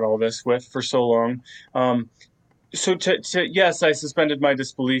boasted about all this with for so long. So yes, I suspended my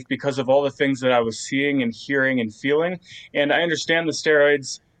disbelief because of all the things that I was seeing and hearing and feeling. And I understand the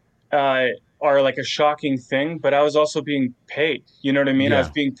steroids are like a shocking thing, but I was also being paid. You know what I mean? Yeah. I was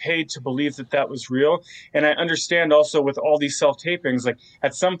being paid to believe that that was real. And I understand also with all these self-tapings, like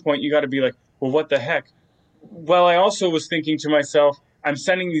at some point you got to be like, well, what the heck? Well, I also was thinking to myself, I'm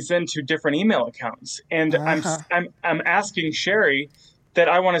sending these in to different email accounts, and I'm asking Sherry that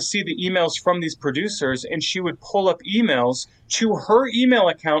I want to see the emails from these producers, and she would pull up emails to her email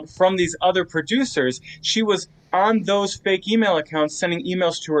account from these other producers. She was on those fake email accounts sending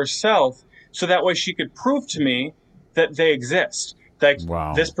emails to herself, so that way she could prove to me that they exist. Like,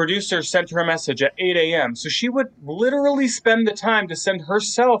 Wow. this producer sent her a message at 8 a.m. So she would literally spend the time to send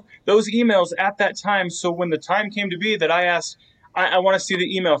herself those emails at that time. So when the time came to be that I asked, I want to see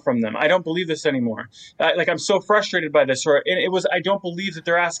the email from them. I don't believe this anymore. I'm so frustrated by this. And it was, I don't believe that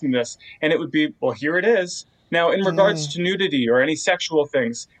they're asking this. And it would be, well, here it is. Now, in regards to nudity or any sexual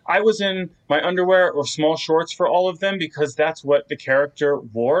things, I was in my underwear or small shorts for all of them because that's what the character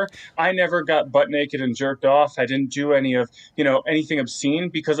wore. I never got butt naked and jerked off. I didn't do any of, anything obscene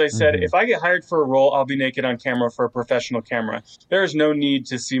because I said, if I get hired for a role, I'll be naked on camera for a professional camera. There is no need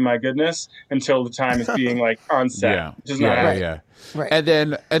to see my goodness until the time is being on set. Yeah. It does not happen. Yeah. Right.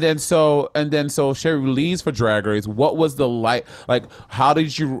 And then so Sherry leaves for Drag Race. What was the like how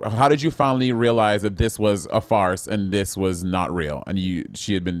did you finally realize that this was a farce and this was not real and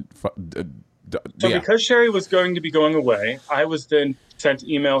she had been because Sherry was going to be going away, I was then sent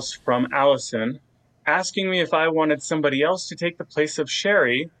emails from Allison asking me if I wanted somebody else to take the place of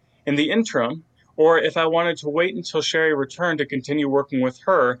Sherry in the interim, or if I wanted to wait until Sherry returned to continue working with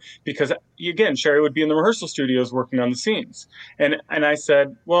her, because, again, Sherry would be in the rehearsal studios working on the scenes. And I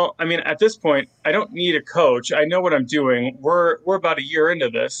said, well, I mean, at this point, I don't need a coach. I know what I'm doing. We're about a year into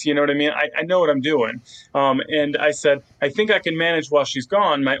this. You know what I mean? I know what I'm doing. And I said, I think I can manage while she's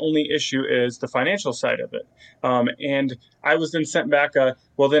gone. My only issue is the financial side of it. And I was then sent back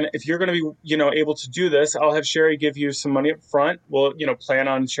well, then if you're going to be, able to do this, I'll have Sherry give you some money up front. We'll, plan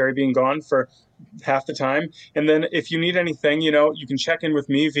on Sherry being gone for half the time. And then if you need anything, you can check in with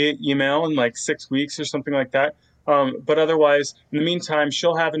me via email in 6 weeks or something like that. But otherwise, in the meantime,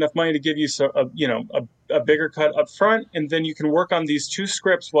 she'll have enough money to give you a bigger cut up front. And then you can work on these 2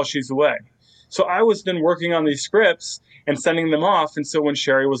 scripts while she's away. So I was then working on these scripts and sending them off. And so when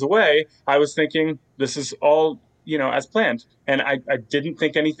Sherry was away, I was thinking this is all, as planned. And I didn't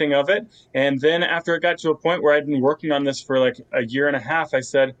think anything of it. And then after it got to a point where I'd been working on this for a year and a half, I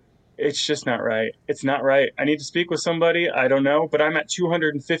said, it's just not right. It's not right. I need to speak with somebody. I don't know, but I'm at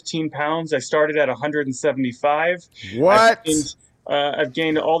 215 pounds. I started at 175. What? I've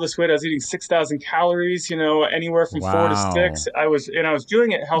gained all this weight. I was eating 6,000 calories, anywhere from 4 to 6. I was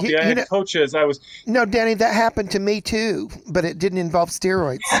doing it healthy. I had coaches. No, Danny, that happened to me too, but it didn't involve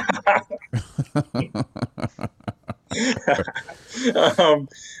steroids.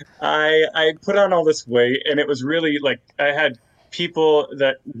 I put on all this weight, and it was really I had people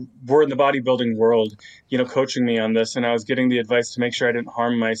that were in the bodybuilding world, coaching me on this, and I was getting the advice to make sure I didn't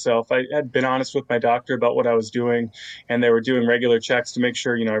harm myself. I had been honest with my doctor about what I was doing, and they were doing regular checks to make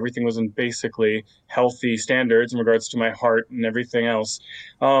sure, everything was in basically healthy standards in regards to my heart and everything else.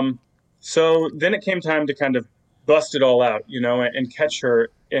 So then it came time to kind of bust it all out, and catch her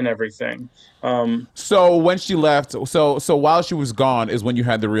in everything. So when she left, so while she was gone is when you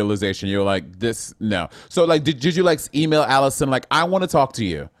had the realization. You were like, this, no. So did you email Allison I want to talk to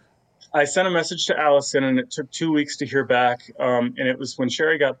you? I sent a message to Allison, and it took 2 weeks to hear back. And it was when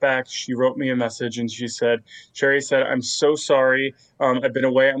Sherry got back, she wrote me a message, and Sherry said, I'm so sorry. I've been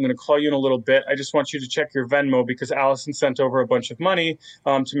away. I'm going to call you in a little bit. I just want you to check your Venmo because Allison sent over a bunch of money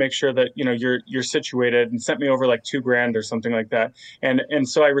to make sure that, you're situated, and sent me over $2,000 or something like that. And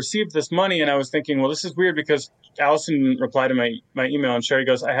so I received this money, and I was thinking, well, this is weird because Allison didn't reply to my email, and Sherry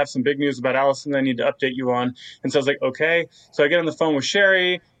goes, I have some big news about Allison that I need to update you on. And so I was like, okay. So I get on the phone with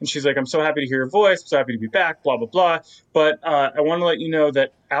Sherry, and she's like, I'm so happy to hear your voice. I'm so happy to be back, blah, blah, blah. But I want to let you know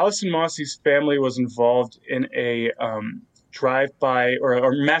that Allison Mossy's family was involved in a drive-by or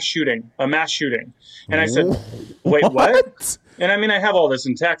a mass shooting. And I said, wait, what? And I mean, I have all this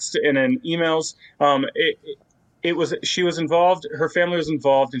in text and in emails. She was involved, her family was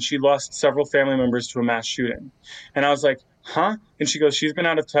involved, and she lost several family members to a mass shooting. And I was like, huh? And she goes, she's been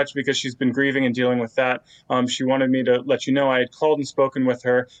out of touch because she's been grieving and dealing with that. She wanted me to let you know I had called and spoken with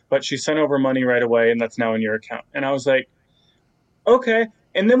her, but she sent over money right away, and that's now in your account. And I was like, okay.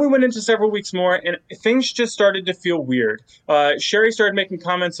 And then we went into several weeks more, and things just started to feel weird. Sherry started making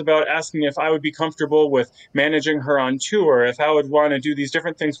comments about asking if I would be comfortable with managing her on tour, if I would want to do these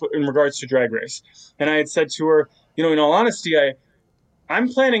different things in regards to Drag Race. And I had said to her, in all honesty, I'm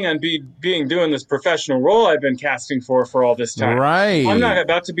planning on doing this professional role I've been casting for all this time. Right. I'm not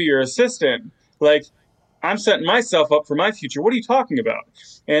about to be your assistant. I'm setting myself up for my future. What are you talking about?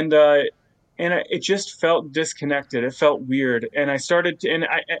 And it just felt disconnected. It felt weird. And I started to,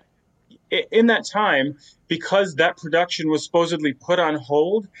 in that time, because that production was supposedly put on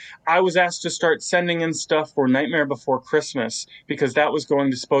hold, I was asked to start sending in stuff for Nightmare Before Christmas because that was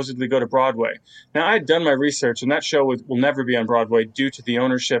going to supposedly go to Broadway. Now, I had done my research, and that show will never be on Broadway due to the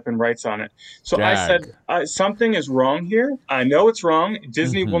ownership and rights on it. So I said, something is wrong here. I know it's wrong.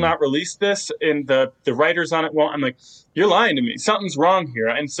 Disney will not release this, and the writers on it won't. I'm like, you're lying to me. Something's wrong here.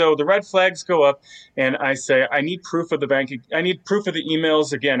 And so the red flags go up, and I say, I need proof of the I need proof of the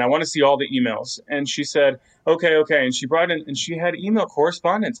emails again. I want to see all the emails. And she said, okay. And she brought in, and she had email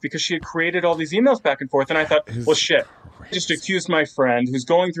correspondence because she had created all these emails back and forth. And I thought, well, shit. I just accused my friend who's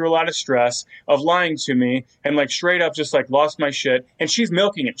going through a lot of stress of lying to me and like straight up just like lost my shit. And she's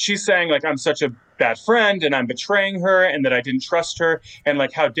milking it. She's saying like I'm such a bad friend and I'm betraying her and that I didn't trust her. And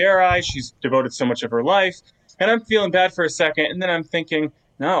like, how dare I? She's devoted so much of her life. And I'm feeling bad for a second. And then I'm thinking,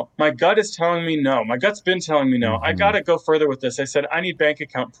 no, my gut is telling me no. My gut's been telling me no. I got to go further with this. I said, I need bank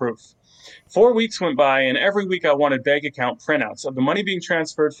account proof. 4 weeks went by, and every week I wanted bank account printouts of the money being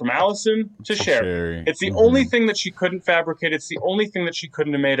transferred from Allison to Sherry. It's the only thing that she couldn't fabricate. It's the only thing that she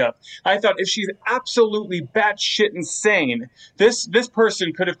couldn't have made up. I thought if she's absolutely batshit insane, this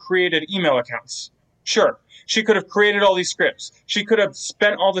person could have created email accounts. Sure. She could have created all these scripts. She could have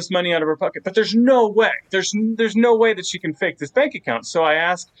spent all this money out of her pocket, but there's no way. There's no way that she can fake this bank account. So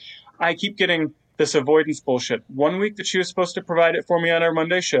I keep getting this avoidance bullshit. 1 week that she was supposed to provide it for me on our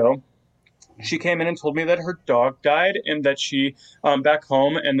Monday show, she came in and told me that her dog died and that she back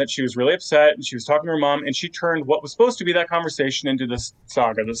home and that she was really upset and she was talking to her mom and she turned what was supposed to be that conversation into this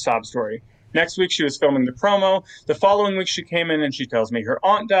saga, this sob story. Next week, she was filming the promo. The following week, she came in and she tells me her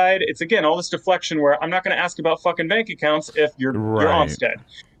aunt died. It's, again, all this deflection where I'm not going to ask about fucking bank accounts if your aunt's dead.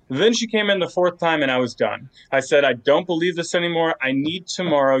 Then she came in the fourth time and I was done. I said, I don't believe this anymore. I need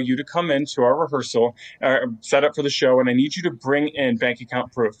tomorrow you to come into our rehearsal, set up for the show, and I need you to bring in bank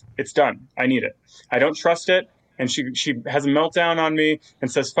account proof. It's done. I need it. I don't trust it. And she has a meltdown on me and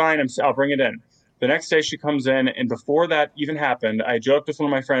says, fine, I'll bring it in. The next day she comes in, and before that even happened, I joked with one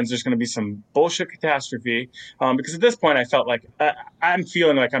of my friends, there's going to be some bullshit catastrophe, because at this point I felt like I'm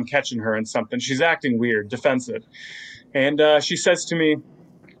feeling like I'm catching her in something. She's acting weird, defensive. And she says to me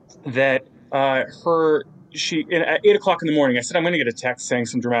that at 8 o'clock in the morning, I said, I'm going to get a text saying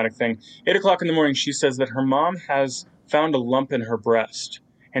some dramatic thing. 8 o'clock in the morning, she says that her mom has found a lump in her breast,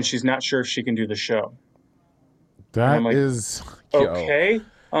 and she's not sure if she can do the show. That is... Okay.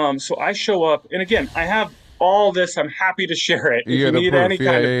 So I show up, and again, I have all this. I'm happy to share it. If you need any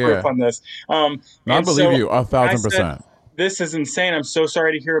kind of proof on this. I believe you 1,000%. This is insane. I'm so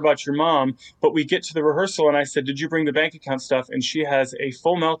sorry to hear about your mom. But we get to the rehearsal, and I said, did you bring the bank account stuff? And she has a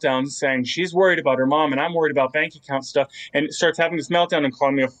full meltdown saying she's worried about her mom, and I'm worried about bank account stuff, and starts having this meltdown and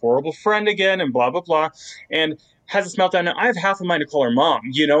calling me a horrible friend again and blah, blah, blah. And has this meltdown. Now, I have half a mind to call her mom,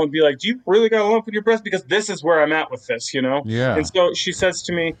 and be like, do you really got a lump in your breast? Because this is where I'm at with this, Yeah. And so she says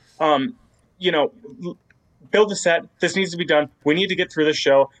to me, build the set. This needs to be done. We need to get through the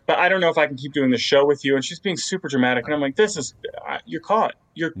show, but I don't know if I can keep doing the show with you. And she's being super dramatic. And I'm like, this is, you're caught.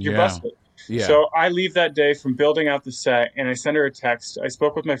 You're busted. Yeah. So I leave that day from building out the set, and I send her a text. I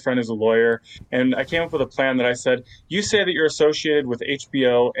spoke with my friend who's a lawyer, and I came up with a plan that I said, you say that you're associated with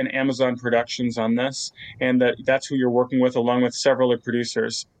HBO and Amazon Productions on this, and that's who you're working with, along with several other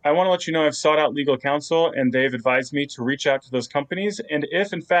producers. I want to let you know I've sought out legal counsel, and they've advised me to reach out to those companies. And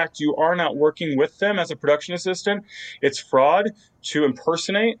if, in fact, you are not working with them as a production assistant, it's fraud to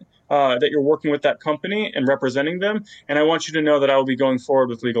impersonate that you're working with that company and representing them. And I want you to know that I will be going forward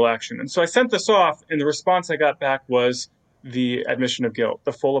with legal action. And so I sent this off, and the response I got back was the admission of guilt,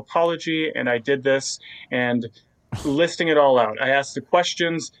 the full apology. And I did this and listing it all out. I asked the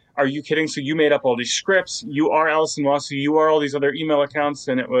questions. Are you kidding? So you made up all these scripts. You are Allison Wasu. You are all these other email accounts.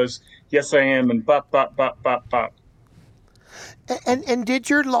 And it was, yes, I am. And bop. And did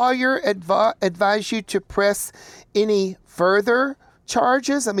your lawyer advise you to press any further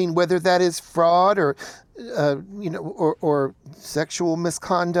charges? I mean, whether that is fraud or, or sexual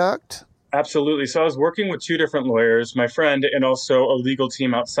misconduct? Absolutely. So I was working with two different lawyers, my friend, and also a legal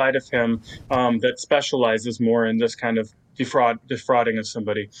team outside of him that specializes more in this kind of defrauding of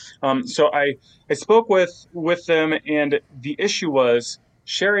somebody. So I spoke with them, and the issue was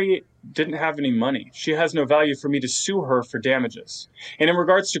Sherry didn't have any money. She has no value for me to sue her for damages. And in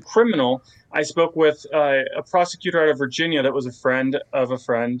regards to criminal, I spoke with a prosecutor out of Virginia that was a friend of a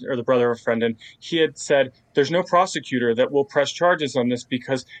friend, or the brother of a friend, and he had said, there's no prosecutor that will press charges on this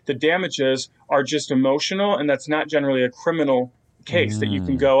because the damages are just emotional, and that's not generally a criminal case that you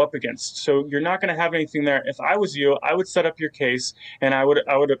can go up against. So you're not going to have anything there. If I was you, I would set up your case, and I would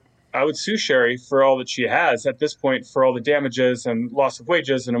I would sue Sherry for all that she has at this point, for all the damages and loss of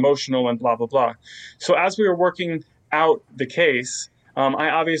wages and emotional and blah, blah, blah. So as we were working out the case, I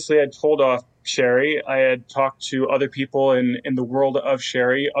obviously had told off Sherry. I had talked to other people in the world of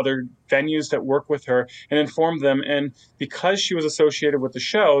Sherry, other venues that work with her, and informed them. And because she was associated with the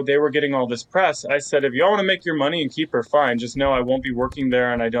show, they were getting all this press. I said, if y'all want to make your money and keep her, fine. Just know I won't be working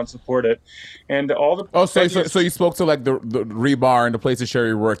there and I don't support it. And all the so you spoke to like the Rebar and the places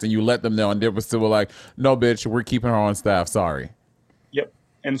Sherry worked, and you let them know, and they were still like, no, bitch, we're keeping her on staff. Sorry. Yep.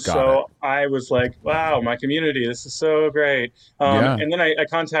 And Got so it. I was like, wow, my community, this is so great. Yeah. And then I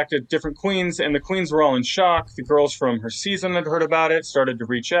contacted different queens, and the queens were all in shock. The girls from her season had heard about it, started to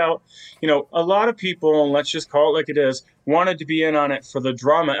reach out. You know, a lot of people, and let's just call it like it is, wanted to be in on it for the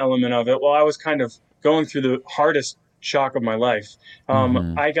drama element of it. Well, I was kind of going through the hardest shock of my life.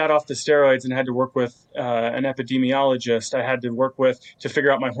 I got off the steroids and had to work with an epidemiologist. I had to work with to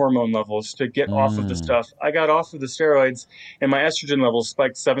figure out my hormone levels to get off of the stuff. I got off of the steroids and my estrogen levels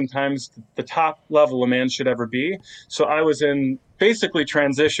spiked 7 times the top level a man should ever be. So I was in basically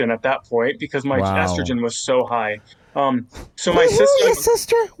transition at that point because my Wow. estrogen was so high. So We my hear you, system,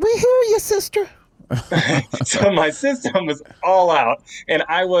 sister. We hear you, sister. so my system was all out, and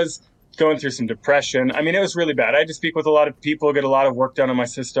I was going through some depression. I mean, it was really bad. I had to speak with a lot of people, get a lot of work done on my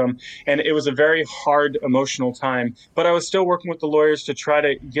system, and it was a very hard emotional time. But I was still working with the lawyers to try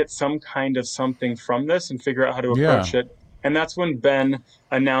to get some kind of something from this and figure out how to approach it. And that's when Ben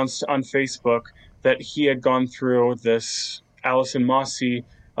announced on Facebook that he had gone through this Allison Mossy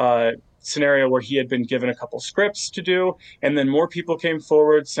scenario where he had been given a couple scripts to do, and then more people came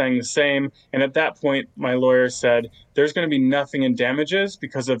forward saying the same. And at that point, my lawyer said, there's going to be nothing in damages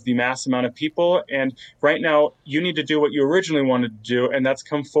because of the mass amount of people. And right now, you need to do what you originally wanted to do, and that's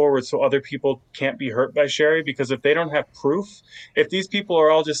come forward so other people can't be hurt by Sherry. Because if they don't have proof, if these people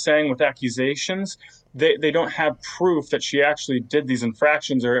are all just saying with accusations, they don't have proof that she actually did these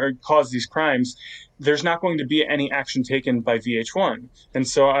infractions or caused these crimes, there's not going to be any action taken by VH1. And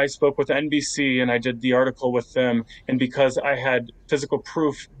so I spoke with NBC and I did the article with them. And because I had physical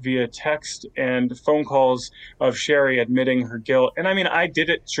proof via text and phone calls of Sherry admitting her guilt, and I mean, I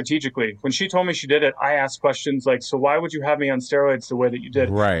did it strategically. When she told me she did it, I asked questions like, so why would you have me on steroids the way that you did,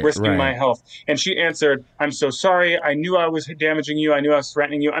 risking my health? And she answered, I'm so sorry. I knew I was damaging you. I knew I was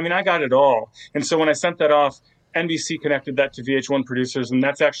threatening you. I mean, I got it all. And so when I sent that off, NBC connected that to VH1 producers, and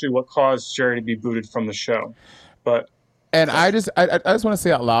that's actually what caused Sherry to be booted from the show. But And I just want to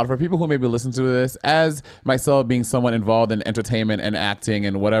say out loud for people who maybe listen to this, as myself being someone involved in entertainment and acting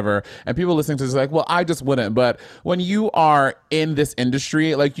and whatever, and people listening to this like, well, I just wouldn't. But when you are in this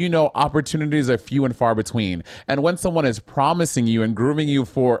industry, like, you know, opportunities are few and far between. And when someone is promising you and grooming you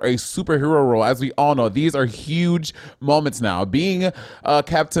for a superhero role, as we all know, these are huge moments now. Being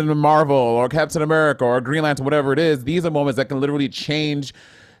Captain Marvel or Captain America or Green Lantern, whatever it is, these are moments that can literally change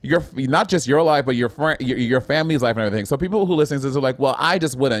your, not just your life, but your family's life and everything. So people who listen to this are like, well, I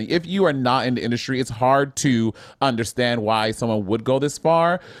just wouldn't. If you are not in the industry, it's hard to understand why someone would go this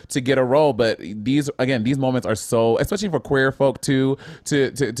far to get a role. But these moments are so, especially for queer folk too,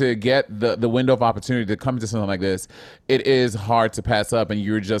 to get the window of opportunity to come to something like this, it is hard to pass up. And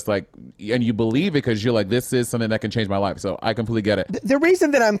you're just like, and you believe it because you're like, this is something that can change my life. So I completely get it. The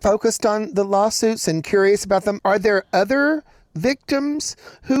reason that I'm focused on the lawsuits and curious about them, are there other victims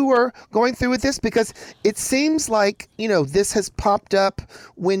who are going through with this? Because it seems like, you know, this has popped up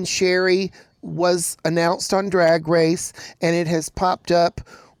when Sherry was announced on Drag Race, and it has popped up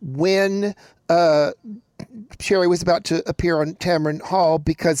when Sherry was about to appear on Tamron Hall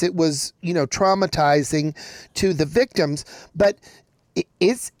because it was, you know, traumatizing to the victims. But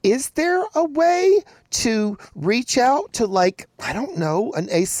is there a way to reach out to, like, I don't know, an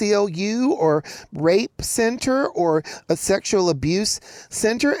ACLU or rape center or a sexual abuse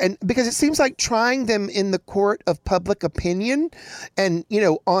center? And because it seems like trying them in the court of public opinion and, you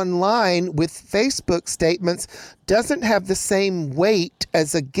know, online with Facebook statements doesn't have the same weight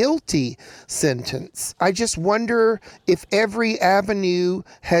as a guilty sentence. I just wonder if every avenue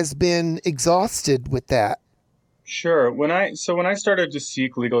has been exhausted with that. Sure. When I started to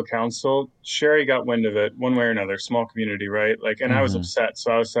seek legal counsel, Sherry got wind of it one way or another. Small community, right? Like, and I was upset.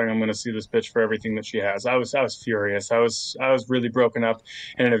 So I was saying, I'm going to sue this bitch for everything that she has. I was furious. I was really broken up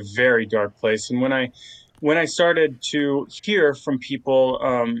and in a very dark place. And when I started to hear from people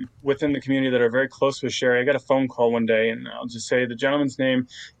within the community that are very close with Sherry, I got a phone call one day, and I'll just say the gentleman's name,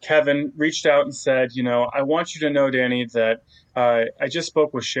 Kevin, reached out and said, you know, I want you to know, Danny, that I just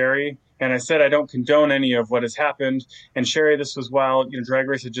spoke with Sherry. And I said, I don't condone any of what has happened. And Sherry, this was while, you know, Drag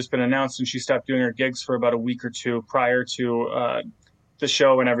Race had just been announced, and she stopped doing her gigs for about a week or two prior to the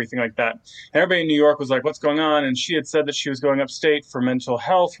show and everything like that. And everybody in New York was like, what's going on? And she had said that she was going upstate for mental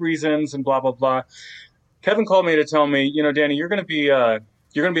health reasons and blah, blah, blah. Kevin called me to tell me, Danny, you're going to be a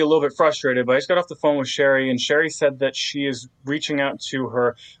little bit frustrated, but I just got off the phone with Sherry, and Sherry said that she is reaching out to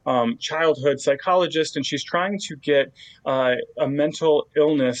her childhood psychologist, and she's trying to get a mental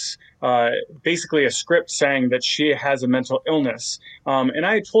illness, basically a script saying that she has a mental illness. And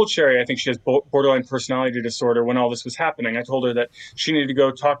I had told Sherry I think she has borderline personality disorder when all this was happening. I told her that she needed to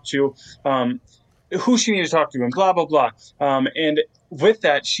go talk to who she needed to talk to and blah, blah, blah. And with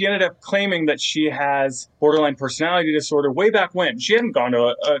that, she ended up claiming that she has borderline personality disorder way back when. She hadn't gone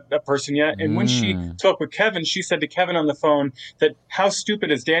to a person yet. And when she spoke with Kevin, she said to Kevin on the phone that how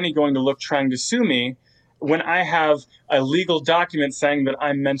stupid is Danny going to look trying to sue me when I have a legal document saying that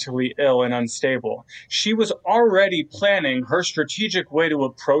I'm mentally ill and unstable. She was already planning her strategic way to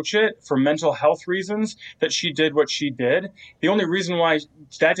approach it for mental health reasons that she did what she did. The only reason why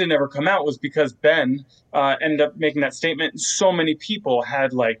that didn't ever come out was because Ben ended up making that statement. So many people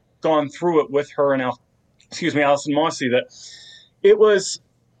had gone through it with her and Allison Mossy, that it was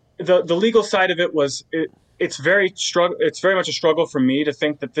the legal side of it was it's very much a struggle for me to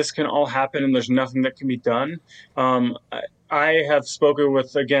think that this can all happen and there's nothing that can be done. I have spoken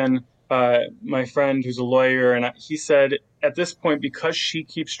with, again, my friend who's a lawyer, and he said at this point, because she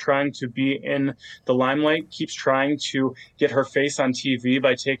keeps trying to be in the limelight, keeps trying to get her face on TV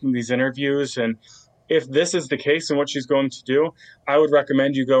by taking these interviews, and if this is the case and what she's going to do, I would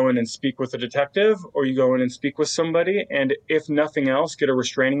recommend you go in and speak with a detective, or you go in and speak with somebody, and if nothing else, get a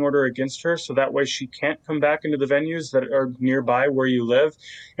restraining order against her so that way she can't come back into the venues that are nearby where you live.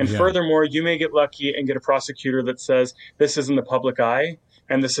 And furthermore, you may get lucky and get a prosecutor that says this is in the public eye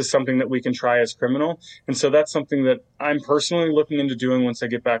and this is something that we can try as criminal. And so that's something that I'm personally looking into doing once I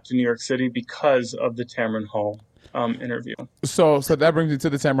get back to New York City because of the Tamron Hall interview. So that brings me to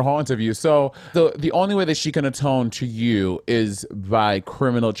the Tamron Hall interview. So the only way that she can atone to you is by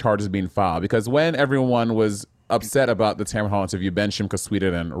criminal charges being filed, because when everyone was upset about the Tamron Hall interview, Ben Shimka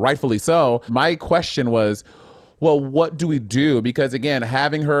tweeted, and rightfully so, my question was, well, what do we do? Because again,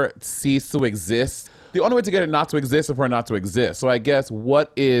 having her cease to exist, the only way to get it not to exist is for her not to exist. So I guess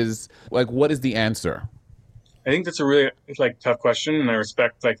what is the answer? I think that's a really tough question, and I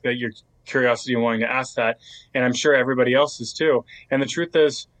respect that your curiosity and wanting to ask that, and I'm sure everybody else is too. And the truth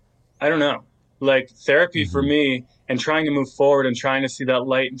is, I don't know. Therapy for me and trying to move forward and trying to see that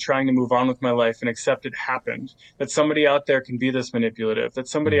light and trying to move on with my life and accept it happened, that somebody out there can be this manipulative, that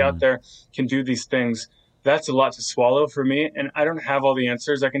somebody out there can do these things. That's a lot to swallow for me, and I don't have all the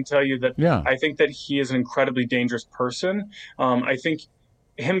answers. I can tell you that I think that he is an incredibly dangerous person. I think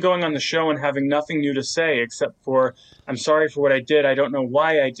him going on the show and having nothing new to say except for, I'm sorry for what I did. I don't know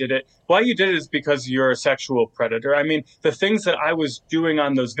why I did it. Why you did it is because you're a sexual predator. I mean, the things that I was doing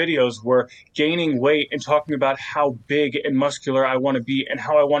on those videos were gaining weight and talking about how big and muscular I want to be and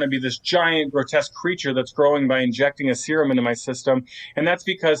how I want to be this giant, grotesque creature that's growing by injecting a serum into my system. And that's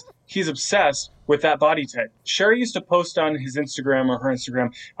because he's obsessed with that body type. Sherry used to post on his Instagram or her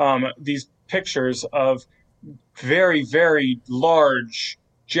Instagram these pictures of very, very large,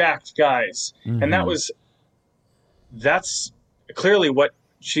 jacked guys. And that's clearly what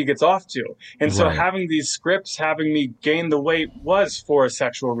she gets off to. And so having these scripts, having me gain the weight was for a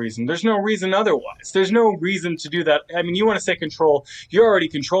sexual reason. There's no reason otherwise. There's no reason to do that. I mean, you want to say control, you're already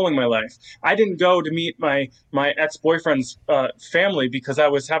controlling my life. I didn't go to meet my ex-boyfriend's family because I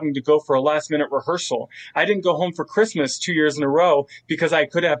was having to go for a last-minute rehearsal. I didn't go home for Christmas 2 years in a row because I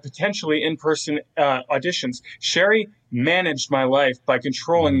could have potentially in-person auditions. Sherry managed my life by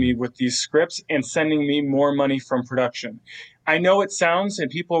controlling me with these scripts and sending me more money from production. I know it sounds, and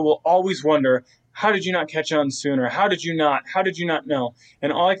people will always wonder, how did you not catch on sooner? How did you not know?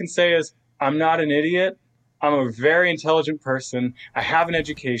 And all I can say is, I'm not an idiot. I'm a very intelligent person. I have an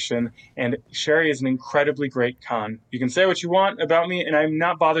education, and Sherry is an incredibly great con. You can say what you want about me, and I'm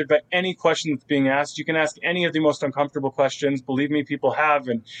not bothered by any question that's being asked. You can ask any of the most uncomfortable questions. Believe me, people have,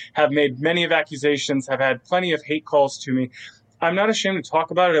 and have made many of accusations, have had plenty of hate calls to me. I'm not ashamed to talk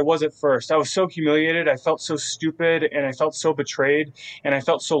about it. I was at first. I was so humiliated. I felt so stupid, and I felt so betrayed, and I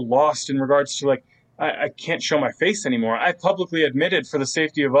felt so lost in regards to I can't show my face anymore. I publicly admitted for the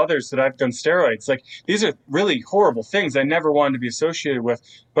safety of others that I've done steroids. These are really horrible things I never wanted to be associated with,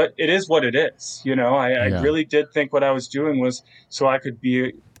 but it is what it is. I really did think what I was doing was so I could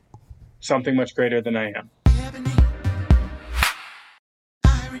be something much greater than I am.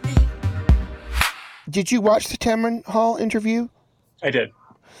 Did you watch the Tamron Hall interview? I did.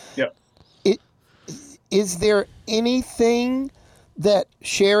 Yep. Is there anything that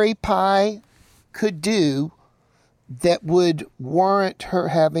Sherry Pie could do that would warrant her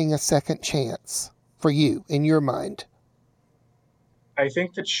having a second chance for you, in your mind? I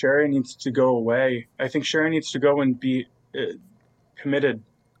think that Sherry needs to go away. I think Sherry needs to go and be committed,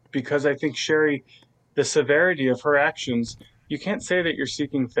 because I think Sherry, the severity of her actions, you can't say that you're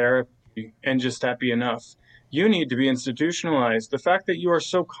seeking therapy and just that be enough. You need to be institutionalized. The fact that you are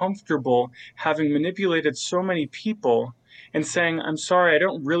so comfortable having manipulated so many people and saying, I'm sorry, I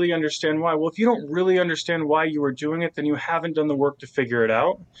don't really understand why. Well, if you don't really understand why you were doing it, then you haven't done the work to figure it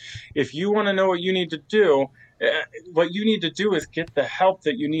out. If you want to know what you need to do, what you need to do is get the help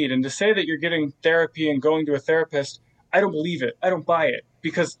that you need. And to say that you're getting therapy and going to a therapist, I don't believe it. I don't buy it,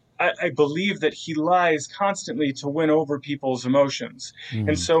 because I believe that he lies constantly to win over people's emotions.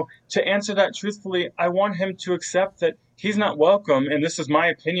 And so to answer that truthfully, I want him to accept that he's not welcome. And this is my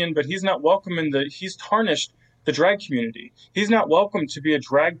opinion, but he's not welcome he's tarnished the drag community. He's not welcome to be a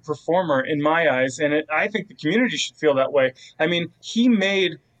drag performer in my eyes. And I think the community should feel that way. I mean, he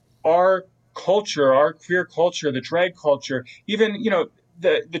made our culture, our queer culture, the drag culture, even,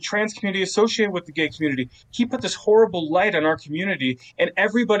 the trans community associated with the gay community. He put this horrible light on our community, and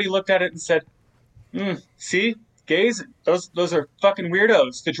everybody looked at it and said, see, gays, those are fucking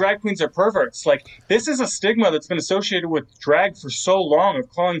weirdos. The drag queens are perverts. Like, this is a stigma that's been associated with drag for so long, of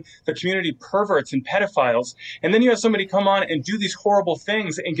calling the community perverts and pedophiles. And then you have somebody come on and do these horrible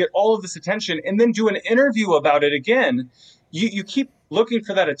things and get all of this attention and then do an interview about it again. You keep looking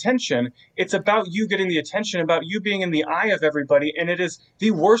for that attention. It's about you getting the attention, about you being in the eye of everybody, and it is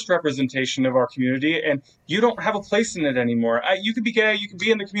the worst representation of our community, and you don't have a place in it anymore. You could be gay, you could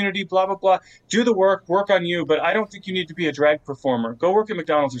be in the community, blah, blah, blah. Do the work on you, but I don't think you need to be a drag performer. Go work at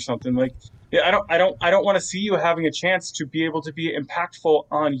McDonald's or something. Like, I don't want to see you having a chance to be able to be impactful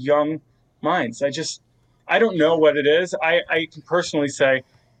on young minds. I don't know what it is. I can personally say,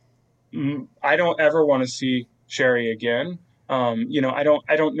 I don't ever want to see Sherry again. I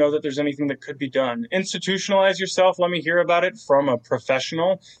don't know that there's anything that could be done. Institutionalize yourself. Let me hear about it from a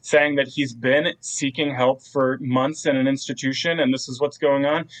professional saying that he's been seeking help for months in an institution and this is what's going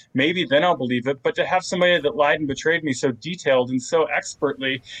on. Maybe then I'll believe it. But to have somebody that lied and betrayed me so detailed and so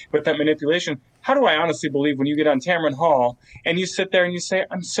expertly with that manipulation, how do I honestly believe when you get on Tamron Hall and you sit there and you say,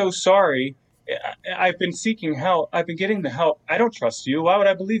 I'm so sorry, I've been seeking help. I've been getting the help. I don't trust you. Why would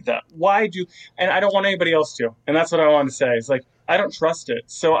I believe that? And I don't want anybody else to. And that's what I want to say. It's like, I don't trust it.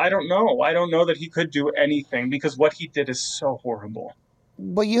 So I don't know. I don't know that he could do anything because what he did is so horrible.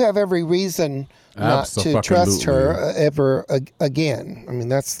 Well, you have every reason not to trust her ever again. I mean,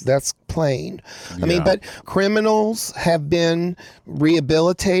 that's plain. Yeah. I mean, but criminals have been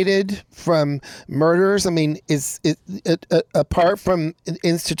rehabilitated from murders. I mean, is it apart from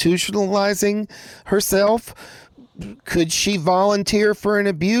institutionalizing herself, could she volunteer for an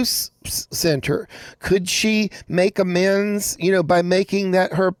abuse center? Could she make amends, by making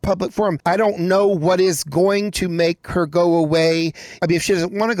that her public forum? I don't know what is going to make her go away. I mean, if she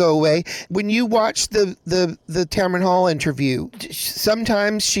doesn't want to go away, when you watch the Tamron Hall interview,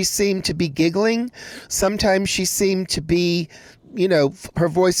 sometimes she seemed to be giggling. Sometimes she seemed to be, her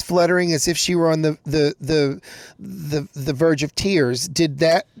voice fluttering as if she were on the verge of tears. Did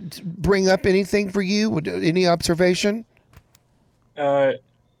that bring up anything for you? Any observation? So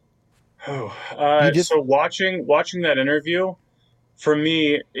watching that interview, for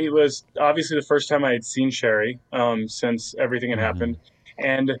me, it was obviously the first time I had seen Sherry since everything had happened.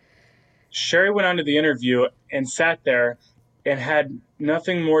 And Sherry went on to the interview and sat there and had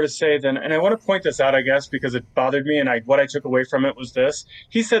nothing more to say than, and I want to point this out, I guess, because it bothered me, and what I took away from it was this.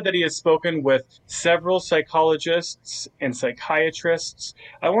 He said that he has spoken with several psychologists and psychiatrists.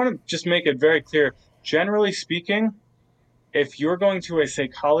 I want to just make it very clear. Generally speaking, if you're going to a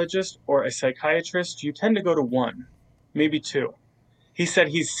psychologist or a psychiatrist, you tend to go to one, maybe two. He said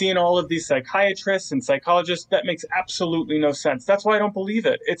he's seen all of these psychiatrists and psychologists. That makes absolutely no sense. That's why I don't believe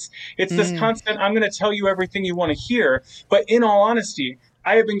it. It's this constant, I'm going to tell you everything you want to hear. But in all honesty,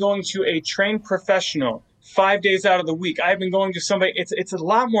 I have been going to a trained professional 5 days out of the week. I've been going to somebody. It's a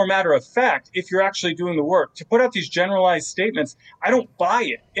lot more matter of fact if you're actually doing the work. To put out these generalized statements, I don't buy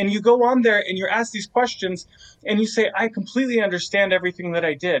it. And you go on there and you're asked these questions and you say, I completely understand everything that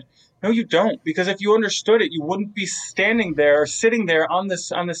I did. No, you don't, because if you understood it, you wouldn't be standing there or sitting there on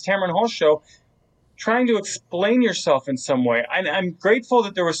this Tamron Hall show trying to explain yourself in some way. I'm grateful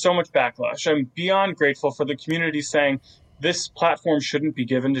that there was so much backlash. I'm beyond grateful for the community saying this platform shouldn't be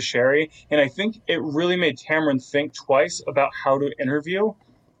given to Sherry. And I think it really made Tamron think twice about how to interview.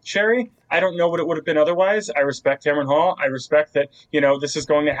 Sherry. I don't know what it would have been otherwise. I respect Tamron Hall. I respect that, this is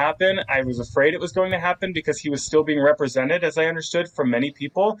going to happen. I was afraid it was going to happen because he was still being represented, as I understood, from many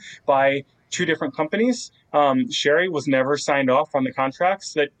people by two different companies. Sherry was never signed off on the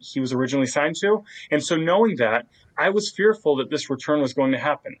contracts that he was originally signed to. And so knowing that, I was fearful that this return was going to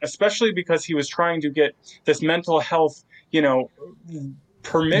happen, especially because he was trying to get this mental health,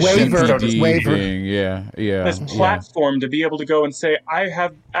 permission, waiver. this platform to be able to go and say,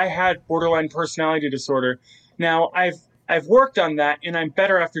 I had borderline personality disorder. Now I've worked on that and I'm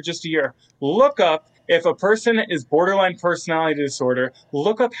better after just a year. Look up if a person is borderline personality disorder,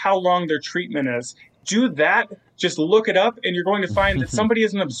 look up how long their treatment is. Do that, just look it up, and you're going to find that somebody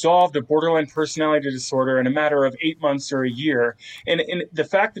isn't absolved of borderline personality disorder in a matter of 8 months or a year. And the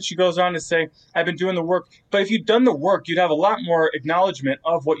fact that she goes on to say, I've been doing the work, but if you'd done the work, you'd have a lot more acknowledgement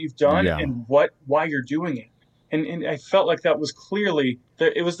of what you've done and why you're doing it. And I felt like that was clearly,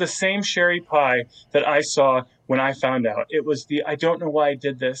 it was the same Sherry Pie that I saw when I found out. It was I don't know why I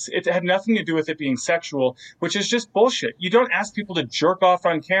did this. It had nothing to do with it being sexual, which is just bullshit. You don't ask people to jerk off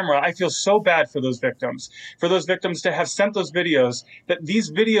on camera. I feel so bad for those victims to have sent those videos, that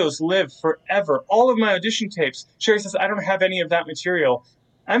these videos live forever. All of my audition tapes, Sherry says, I don't have any of that material.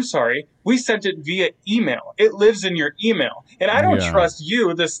 I'm sorry. We sent it via email. It lives in your email. And I don't trust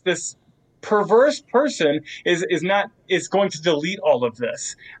you, this perverse person is going to delete all of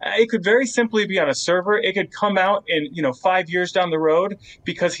this. It could very simply be on a server. It could come out in 5 years down the road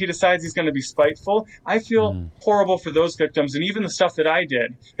because he decides he's going to be spiteful. I feel horrible for those victims, and even the stuff that I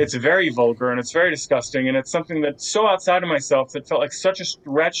did. It's very vulgar and it's very disgusting, and it's something that's so outside of myself that felt like such a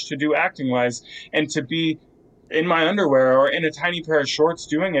stretch to do acting wise, and to be in my underwear or in a tiny pair of shorts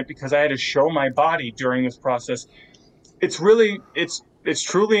doing it because I had to show my body during this process. It's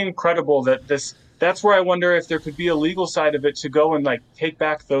truly incredible that's where I wonder if there could be a legal side of it to go and take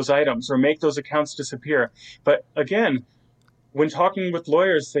back those items or make those accounts disappear. But again, when talking with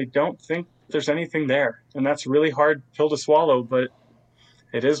lawyers, they don't think there's anything there. And that's a really hard pill to swallow, but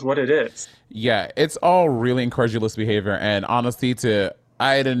it is what it is. Yeah, it's all really incredulous behavior. And honestly,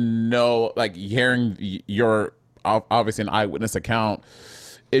 I didn't know, hearing your, obviously an eyewitness account,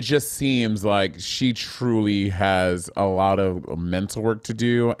 it just seems like she truly has a lot of mental work to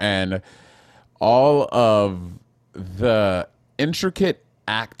do, and all of the intricate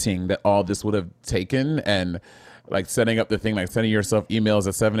acting that all this would have taken, and setting up the thing, sending yourself emails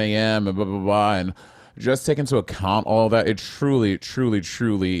at 7 a.m. and blah, blah, blah, and just take into account all that. It truly, truly,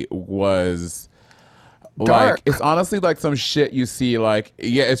 truly was dark. It's honestly some shit you see,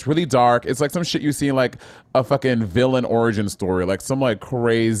 it's really dark. It's some shit you see in a fucking villain origin story, some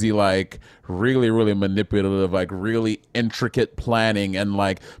crazy, really, really manipulative, really intricate planning,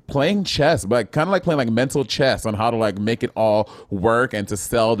 and playing chess, but kind of playing mental chess on how to make it all work and to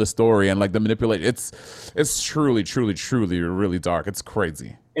sell the story and the manipulate. It's truly, truly, truly really dark. It's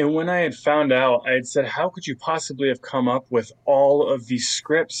crazy. And when I had found out, I had said, how could you possibly have come up with all of these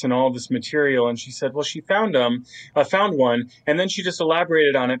scripts and all this material? And she said, well, she found one, and then she just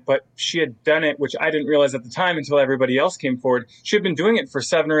elaborated on it, but she had done it, which I didn't realize at the time until everybody else came forward. She had been doing it for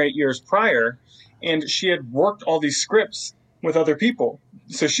 7 or 8 years prior, and she had worked all these scripts with other people.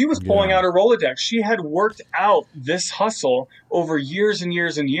 So she was pulling out her Rolodex. She had worked out this hustle over years and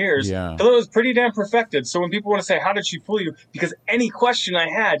years and years. Yeah. So it was pretty damn perfected. So when people want to say, how did she fool you? Because any question I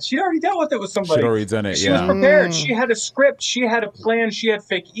had, she'd already dealt with it with somebody. She'd already done it, She was prepared. She had a script. She had a plan. She had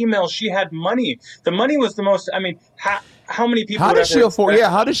fake emails. She had money. The money was the most, how many people? How does she afford? Yeah,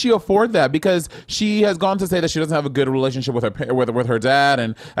 how does she afford that? Because she has gone to say that she doesn't have a good relationship with her dad,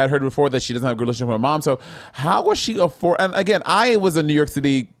 and I had heard before that she doesn't have a good relationship with her mom. So how was she afford? And again, I was a New York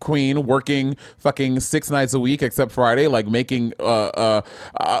City queen working fucking 6 nights a week except Friday, making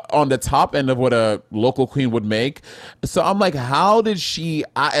on the top end of what a local queen would make. So I'm how did she?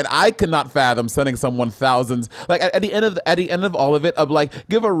 I could not fathom sending someone thousands. At the end of all of it,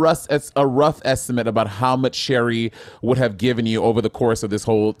 give a rough estimate about how much Sherry would have given you over the course of this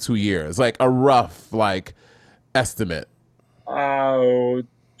whole 2 years, a rough estimate.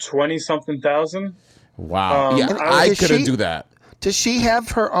 20-something thousand. Wow. Yeah, I couldn't do that. Does she have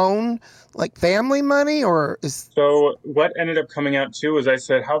her own family money, or is? So what ended up coming out too is I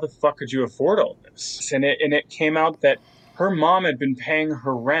said, how the fuck could you afford all this? And it came out that her mom had been paying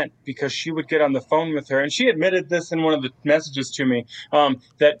her rent because she would get on the phone with her, and she admitted this in one of the messages to me,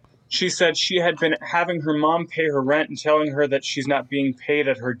 that she said she had been having her mom pay her rent and telling her that she's not being paid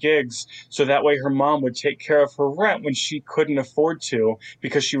at her gigs, so that way her mom would take care of her rent when she couldn't afford to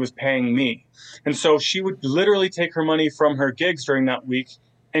because she was paying me. And so she would literally take her money from her gigs during that week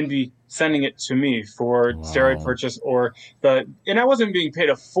and be sending it to me for steroid purchase and I wasn't being paid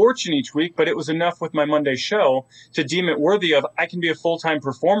a fortune each week, but it was enough with my Monday show to deem it worthy of, I can be a full-time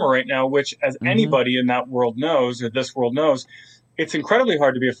performer right now, which as anybody in that world knows, or this world knows, it's incredibly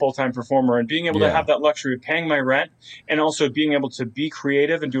hard to be a full-time performer, and being able to have that luxury of paying my rent and also being able to be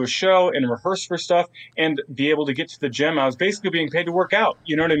creative and do a show and rehearse for stuff and be able to get to the gym. I was basically being paid to work out.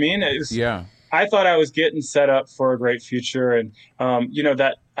 You know what I mean? I thought I was getting set up for a great future, and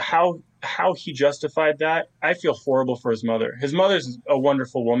that how he justified that, I feel horrible for his mother. His mother's a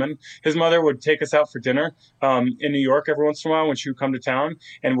wonderful woman. His mother would take us out for dinner in New York every once in a while when she would come to town,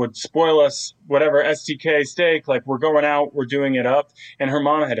 and would spoil us whatever STK steak, like we're going out, we're doing it up. And her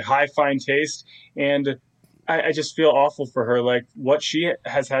mom had high fine taste, and I just feel awful for her, like what she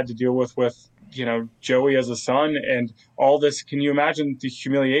has had to deal with Joey as a son and all this. Can you imagine the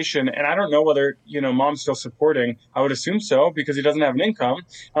humiliation? And I don't know whether, mom's still supporting. I would assume so, because he doesn't have an income.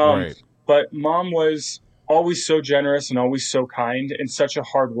 Right. But mom was always so generous and always so kind and such a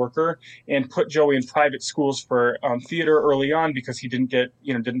hard worker, and put Joey in private schools for theater early on because he didn't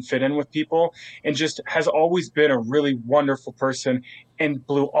fit in with people, and just has always been a really wonderful person, and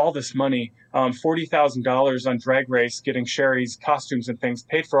blew all this money, $40,000 on Drag Race, getting Sherry's costumes and things,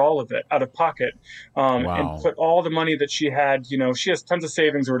 paid for all of it out of pocket, and put all the money that she had. She has tons of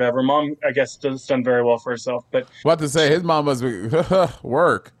savings or whatever. Mom, I guess, has done very well for herself. But what to say, his mom must be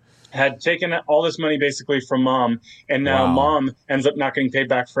work. Had taken all this money basically from mom, and now mom ends up not getting paid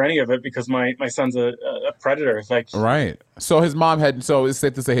back for any of it because my son's a predator. Right. So his mom so it's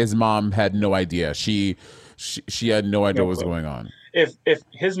safe to say his mom had no idea. She had no idea what was going on. If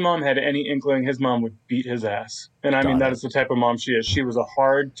his mom had any inkling, his mom would beat his ass. And I mean, that is the type of mom she is. She was a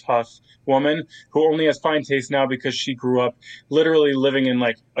hard, tough woman who only has fine taste now because she grew up literally living in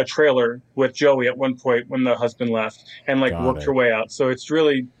like a trailer with Joey at one point when the husband left, and worked her way out. So it's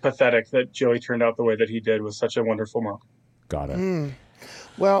really pathetic that Joey turned out the way that he did with such a wonderful mom. Got it.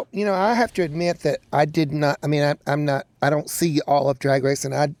 Well, I have to admit that I did not, I don't see all of Drag Race,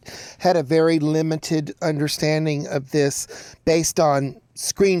 and I had a very limited understanding of this based on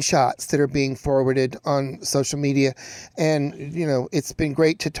screenshots that are being forwarded on social media. And, it's been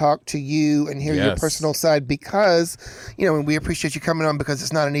great to talk to you and hear your personal side, because, and we appreciate you coming on, because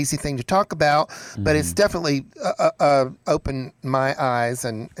it's not an easy thing to talk about, but it's definitely opened my eyes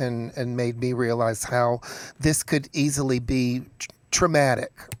and made me realize how this could easily be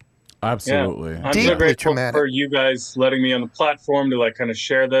traumatic. Absolutely. Yeah. I'm so grateful for you guys letting me on the platform to kind of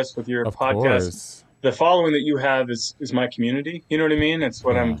share this with your podcast. Course. The following that you have is my community. You know what I mean? It's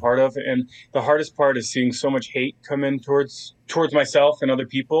what I'm part of. And the hardest part is seeing so much hate come in towards myself and other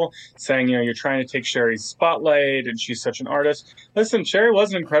people, saying, you're trying to take Sherry's spotlight and she's such an artist. Listen, Sherry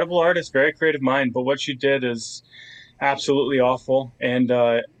was an incredible artist, very creative mind, but what she did is absolutely awful. And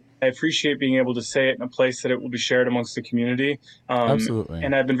I appreciate being able to say it in a place that it will be shared amongst the community. Absolutely.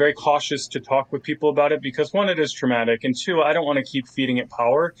 And I've been very cautious to talk with people about it, because one, it is traumatic, and two, I don't want to keep feeding it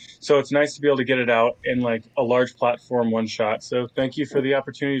power. So it's nice to be able to get it out in a large platform, one shot. So thank you for the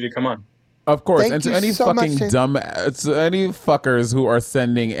opportunity to come on. Of course. Thank and to you any so fucking much. to any fuckers who are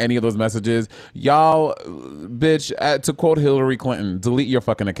sending any of those messages, y'all, bitch, to quote Hillary Clinton, delete your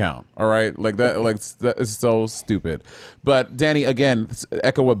fucking account. All right? That is so stupid. But Danny, again,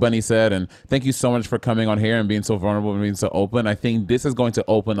 echo what Bunny said, and thank you so much for coming on here and being so vulnerable and being so open. I think this is going to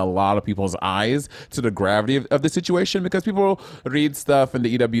open a lot of people's eyes to the gravity of the situation, because people read stuff in the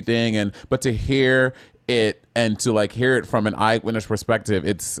EW thing, but to hear it and to hear it from an eyewitness perspective,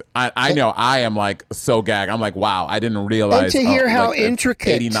 I know I am so gagged. I'm wow, I didn't realize. And to hear how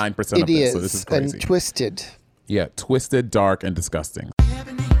intricate 89% it of is, it. So this is crazy. and twisted. Yeah, twisted, dark, and disgusting.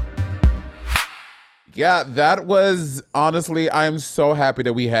 Yeah, that was, honestly, I'm so happy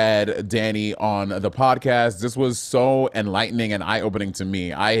that we had Danny on the podcast. This was so enlightening and eye-opening to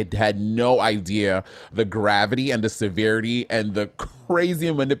me. I had no idea the gravity and the severity and the crazy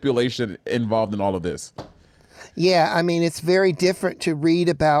manipulation involved in all of this. Yeah, it's very different to read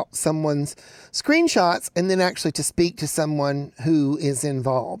about someone's screenshots and then actually to speak to someone who is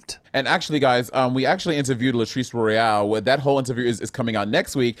involved. And actually, guys, we actually interviewed Latrice Royale. That whole interview is coming out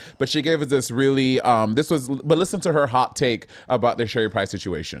next week, but she gave us this really, but listen to her hot take about the Sherry Pie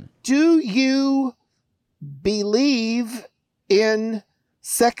situation. Do you believe in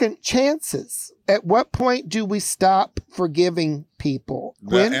second chances? At what point do we stop forgiving people? The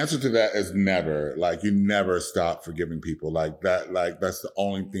Gwen? answer to that is never. Like, you never stop forgiving people. Like that's the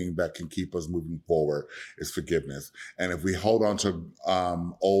only thing that can keep us moving forward is forgiveness. And if we hold on to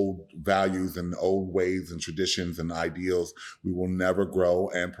old values and old ways and traditions and ideals, we will never grow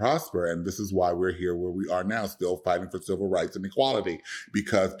and prosper. And this is why we're here where we are now, still fighting for civil rights and equality,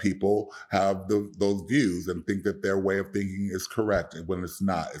 because people have those views and think that their way of thinking is correct, and when it's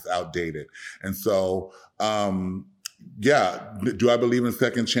not, it's outdated. And so, yeah, do I believe in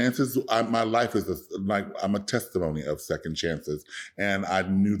second chances? My life is I'm a testimony of second chances, and I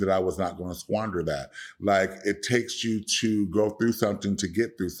knew that I was not going to squander that. Like, it takes you to go through something to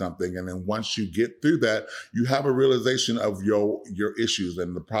get through something, and then once you get through that, you have a realization of your issues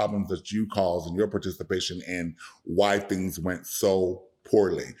and the problems that you caused and your participation in why things went so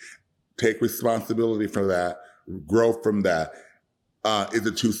poorly. Take responsibility for that, grow from that. Is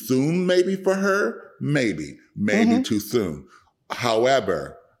it too soon maybe for her? Maybe too soon.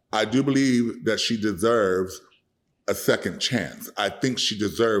 However, I do believe that she deserves a second chance. I think she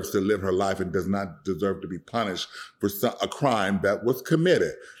deserves to live her life and does not deserve to be punished for a crime that was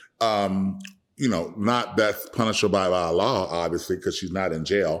committed. Not that's punishable by law, obviously, because she's not in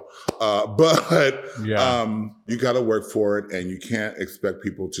jail. But you got to work for it, and you can't expect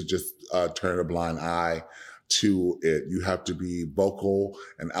people to just turn a blind eye to it. You have to be vocal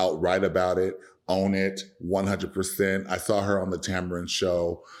and outright about it, own it 100%. I saw her on the Tamron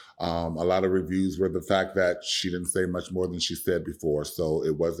show. A lot of reviews were the fact that she didn't say much more than she said before. So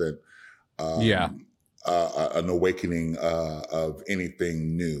it wasn't an awakening of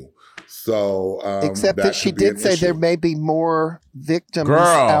anything new. So except that she did say there may be more victims Girl,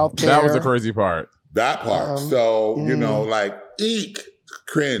 out there. That was the crazy part. That part. Eek,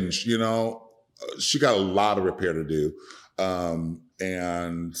 cringe, she got a lot of repair to do.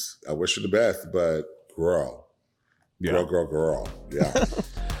 And I wish her the best, but girl. Yeah.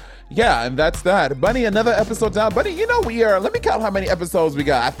 Yeah, and that's that. Bunny, another episode down. Bunny, let me count how many episodes we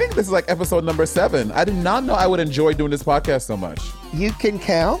got. I think this is like episode number 7. I did not know I would enjoy doing this podcast so much. You can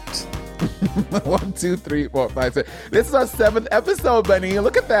count. 1, 2, 3, 4, 5, 6. This is our 7th episode, Bunny.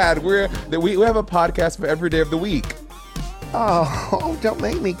 Look at that. We have a podcast for every day of the week. Oh, don't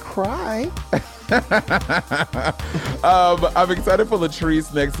make me cry. I'm excited for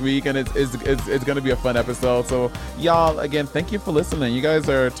Latrice next week, and it's going to be a fun episode. So, y'all, again, thank you for listening. You guys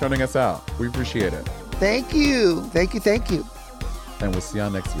are turning us out. We appreciate it. Thank you. And we'll see y'all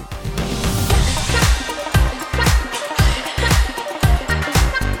next week.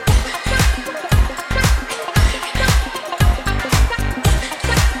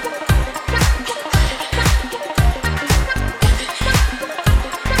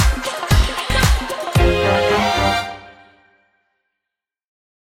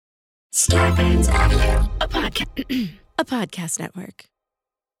 Star Bands Audio, a podcast network.